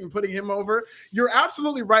great and putting him over. You're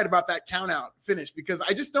absolutely right about that count out finish because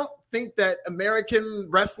I just don't think that American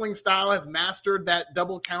wrestling style has mastered that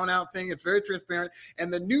double count out thing. It's very transparent,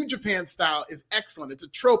 and the New Japan style is excellent. It's a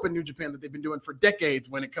trope in New Japan that they've been doing for decades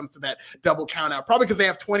when it comes to that double count out. Probably because they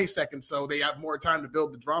have 20 seconds, so they have more time to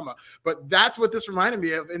build the drama. But that's what this reminded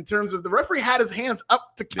me of in terms of the referee had his hands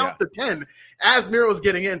up to count the 10 as Miro was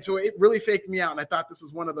getting in. So it really faked me out. And I thought this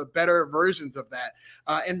was one of the better versions of that.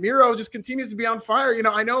 And Miro just continues to be on fire.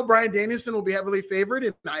 I know Bryan Danielson will be heavily favored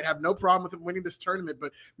and I'd have no problem with him winning this tournament,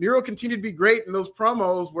 but Miro continued to be great in those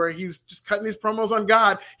promos where he's just cutting these promos on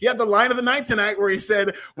God. He had the line of the night tonight where he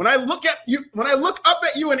said, when I look up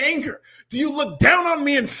at you in anger, do you look down on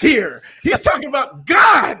me in fear? He's talking about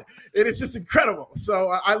God. And it's just incredible. So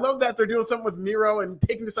I love that they're doing something with Miro and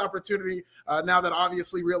taking this opportunity now that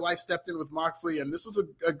obviously real life stepped in with Moxley. And this was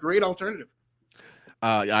a great alternative.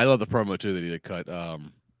 I love the promo, too, that he did cut.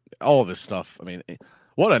 All of this stuff. I mean,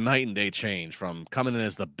 what a night and day change from coming in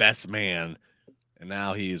as the best man. And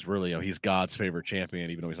now he's really, he's God's favorite champion,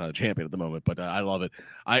 even though he's not a champion at the moment. But I love it.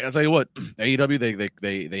 I'll tell you what, AEW,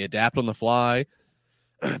 they adapt on the fly.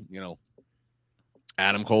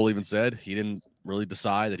 Adam Cole even said he didn't really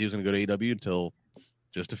decide that he was going to go to AEW until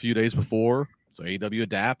just a few days before. So AEW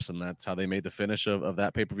adapts, and that's how they made the finish of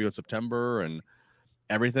that pay-per-view in September and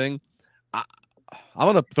everything. I'm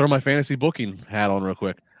going to throw my fantasy booking hat on real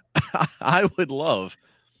quick.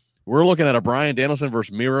 We're looking at a Bryan Danielson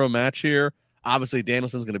versus Miro match here. Obviously,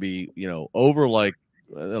 Danielson's going to be, over like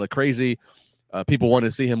crazy. People want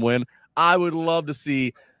to see him win. I would love to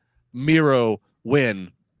see Miro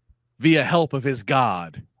win via help of his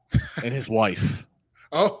God and his wife.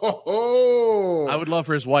 I would love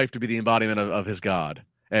for his wife to be the embodiment of his God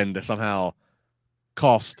and somehow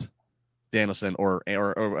cost Danielson or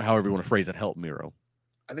however you want to phrase it, help Miro.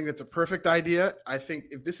 I think that's a perfect idea. I think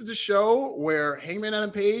if this is a show where Hangman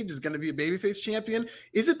Adam Page is going to be a babyface champion,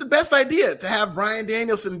 is it the best idea to have Bryan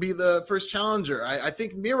Danielson be the first challenger? I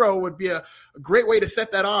think Miro would be a great way to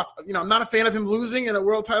set that off. You know, I'm not a fan of him losing in a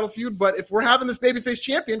world title feud, but if we're having this babyface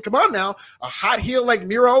champion, come on now, a hot heel like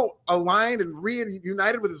Miro aligned and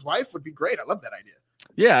reunited with his wife would be great. I love that idea.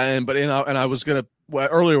 Yeah, and I was gonna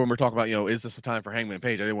earlier when we were talking about, you know, is this a time for Hangman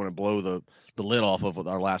Page? I didn't want to blow the lid off of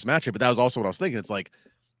our last matchup, but that was also what I was thinking. It's like,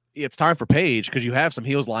 it's time for Page because you have some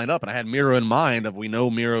heels lined up, and I had Miro in mind. We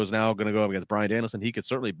know Miro's now going to go up against Bryan Danielson. He could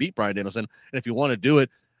certainly beat Bryan Danielson, and if you want to do it,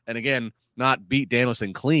 and again, not beat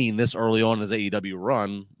Danielson clean this early on in his AEW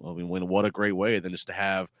run, well, I mean, what a great way than just to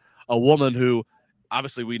have a woman who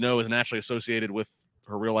obviously we know is naturally associated with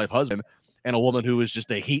her real life husband, and a woman who is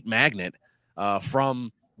just a heat magnet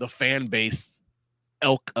from the fan base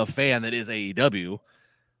ilk of fan that is AEW.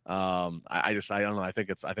 I don't know. I think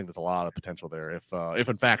there's a lot of potential there if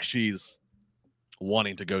in fact she's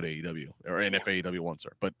wanting to go to AEW, and if AEW wants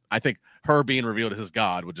her. But I think her being revealed as his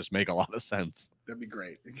God would just make a lot of sense. That'd be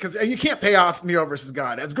great because you can't pay off Miro versus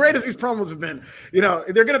God. As great as these promos have been, you know,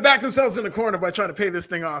 they're going to back themselves in the corner by trying to pay this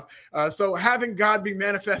thing off. So having God be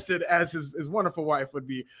manifested as his wonderful wife would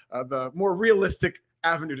be the more realistic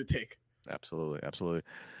avenue to take. Absolutely.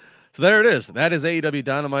 So there it is. That is AEW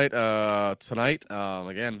Dynamite tonight.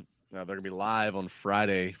 Again, they're going to be live on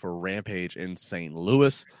Friday for Rampage in St.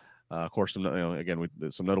 Louis. Of course, some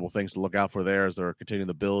notable things to look out for there as they're continuing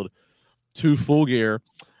to build to Full Gear.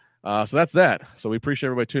 So that's that. So we appreciate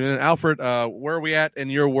everybody tuning in. Alfred, where are we at in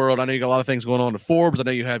your world? I know you got a lot of things going on to Forbes. I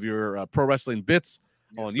know you have your Pro Wrestling Bits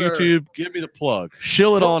on YouTube. Give me the plug.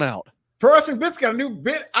 Shill it on out. Pro Wrestling Bits got a new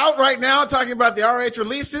bit out right now talking about the RH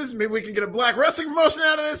releases. Maybe we can get a Black Wrestling promotion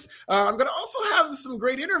out of this. I'm going to also have some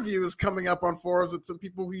great interviews coming up on Forbes with some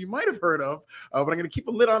people who you might have heard of, but I'm going to keep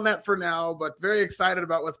a lid on that for now, but very excited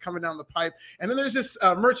about what's coming down the pipe. And then there's this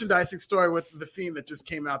merchandising story with The Fiend that just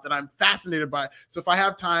came out that I'm fascinated by. So if I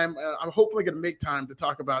have time, I'm hopefully going to make time to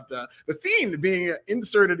talk about The Fiend being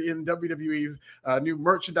inserted in WWE's new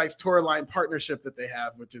merchandise tour line partnership that they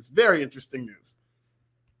have, which is very interesting news.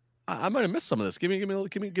 I might have missed some of this. Give me.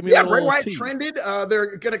 Yeah, Bray Wyatt trended.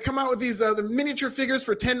 They're going to come out with these the miniature figures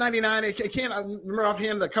for $10.99. I can't remember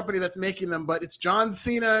offhand the company that's making them, but it's John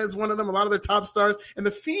Cena is one of them. A lot of their top stars, and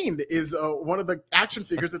The Fiend is one of the action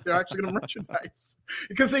figures that they're actually going to merchandise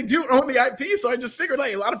because they do own the IP. So I just figured,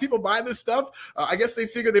 like, a lot of people buy this stuff. I guess they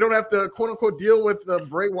figure they don't have to quote unquote deal with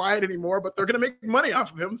Bray Wyatt anymore, but they're going to make money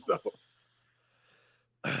off of him. So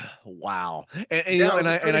wow,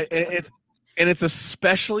 and it's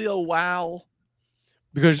especially a wow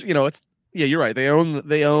because, you know, you're right. They own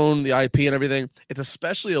the IP and everything. It's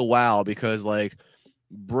especially a wow because, like,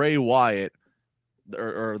 Bray Wyatt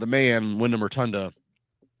or the man Wyndham Rotunda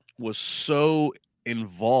was so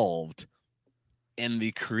involved in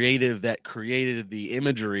the creative that created the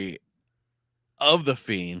imagery of the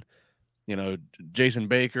Fiend. You know, Jason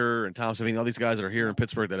Baker and Tom Savini, all these guys that are here in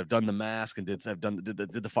Pittsburgh that have done the mask and did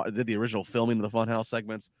the original filming of the Funhouse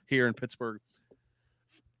segments here in Pittsburgh.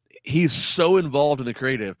 He's so involved in the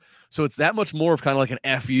creative, so it's that much more of kind of like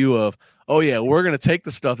an FU of, oh yeah, we're gonna take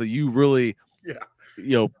the stuff that you really,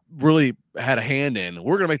 really had a hand in.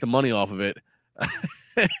 We're gonna make the money off of it.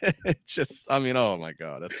 Just, I mean, oh my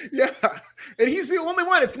God. Yeah. And he's the only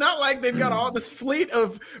one. It's not like they've got all this fleet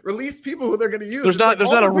of released people who they're going to use. There's not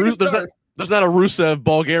a Rusev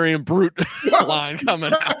Bulgarian Brute line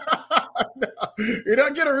coming out. No. You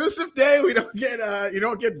don't get a Rusev Day. We don't get you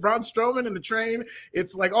don't get Braun Strowman in the train.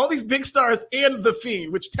 It's like all these big stars and The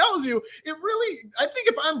Fiend, which tells you it really, I think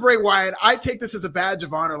if I'm Bray Wyatt, I take this as a badge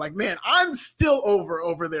of honor. Like, man, I'm still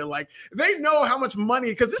over there. Like, they know how much money,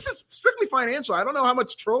 because this is strictly financial. I don't know how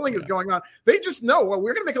much trolling is going on. They just know, well,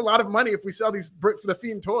 we're going to make a lot of money if we sell these for The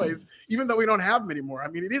Fiend toys, even though we don't have them anymore. I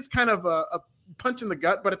mean, it is kind of a punch in the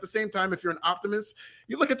gut, but at the same time, if you're an optimist,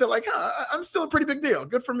 you look at that like, I'm still a pretty big deal.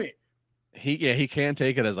 Good for me. He can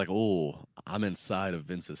take it as like, oh, I'm inside of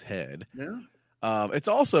Vince's head. Yeah. It's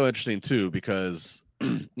also interesting too because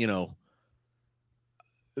you know,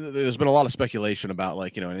 there's been a lot of speculation about,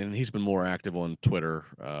 like, you know, and he's been more active on Twitter.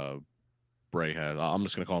 Bray has. I'm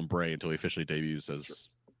just going to call him Bray until he officially debuts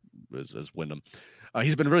as Wyndham.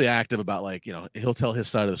 He's been really active about, like, you know, he'll tell his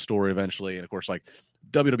side of the story eventually, and of course, like,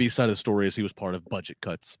 WWE's side of the story is he was part of budget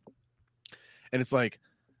cuts, and it's like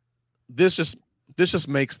this just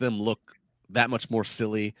makes them look that much more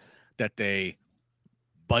silly that they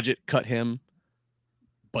budget cut him,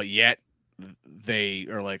 but yet they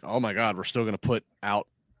are like, oh my God, we're still going to put out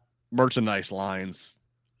merchandise lines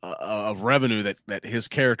of revenue that his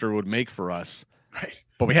character would make for us. Right.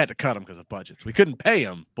 But we had to cut him because of budgets. We couldn't pay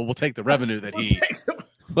him, but we'll take the revenue that he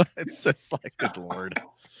It's just like, good Lord.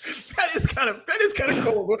 That is kind of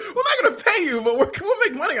cool. We're not going to pay you, but we'll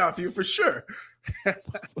make money off you for sure.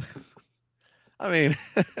 I mean,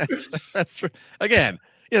 that's again,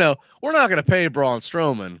 we're not going to pay Braun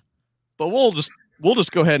Strowman, but we'll just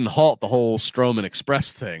go ahead and halt the whole Strowman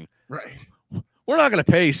Express thing. Right. We're not going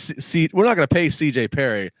to pay CJ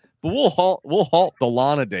Perry, but we'll halt the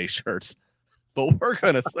Lana Day shirts. But we're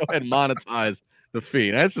going to go ahead and monetize the fee.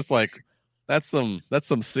 And that's just like that's some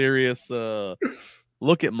serious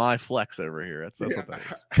look at my flex over here. That's what that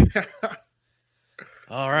is.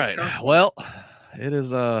 All right. Well, it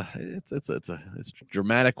is it's a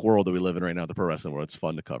dramatic world that we live in right now, the pro wrestling world. It's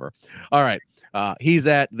fun to cover. All right. He's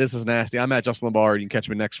at This Is Nasty. I'm at Justin Lombard. You can catch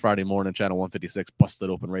me next Friday morning, channel 156, Busted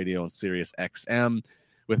Open Radio on Sirius XM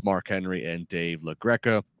with Mark Henry and Dave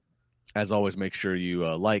LaGreca. As always, make sure you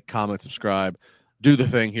like, comment, subscribe, do the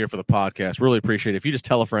thing here for the podcast. Really appreciate it. If you just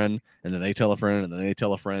tell a friend and then they tell a friend and then they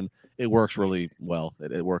tell a friend, it works really well.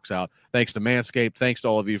 It works out. Thanks to Manscaped. Thanks to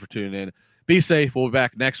all of you for tuning in. Be safe. We'll be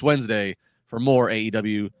back next Wednesday for more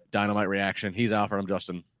AEW Dynamite reaction. He's Alfred. I'm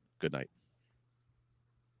Justin. Good night.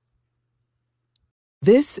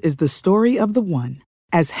 This is the story of the one.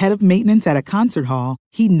 As head of maintenance at a concert hall,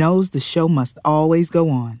 he knows the show must always go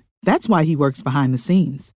on. That's why he works behind the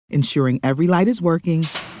scenes, ensuring every light is working,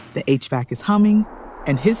 the HVAC is humming,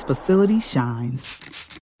 and his facility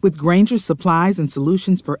shines. With Grainger's supplies and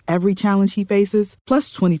solutions for every challenge he faces,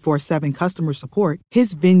 plus 24/7 customer support,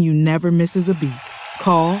 his venue never misses a beat.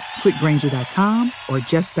 Call quickgrainger.com or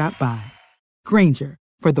just stop by. Grainger,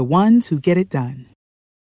 for the ones who get it done.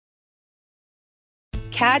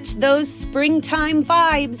 Catch those springtime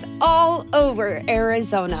vibes all over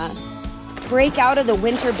Arizona. Break out of the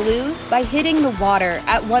winter blues by hitting the water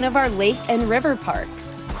at one of our lake and river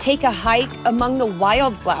parks. Take a hike among the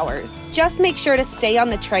wildflowers. Just make sure to stay on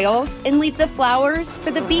the trails and leave the flowers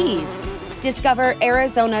for the bees. Discover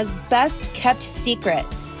Arizona's best kept secret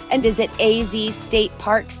and visit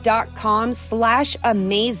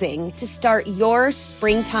azstateparks.com/amazing to start your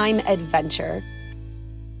springtime adventure.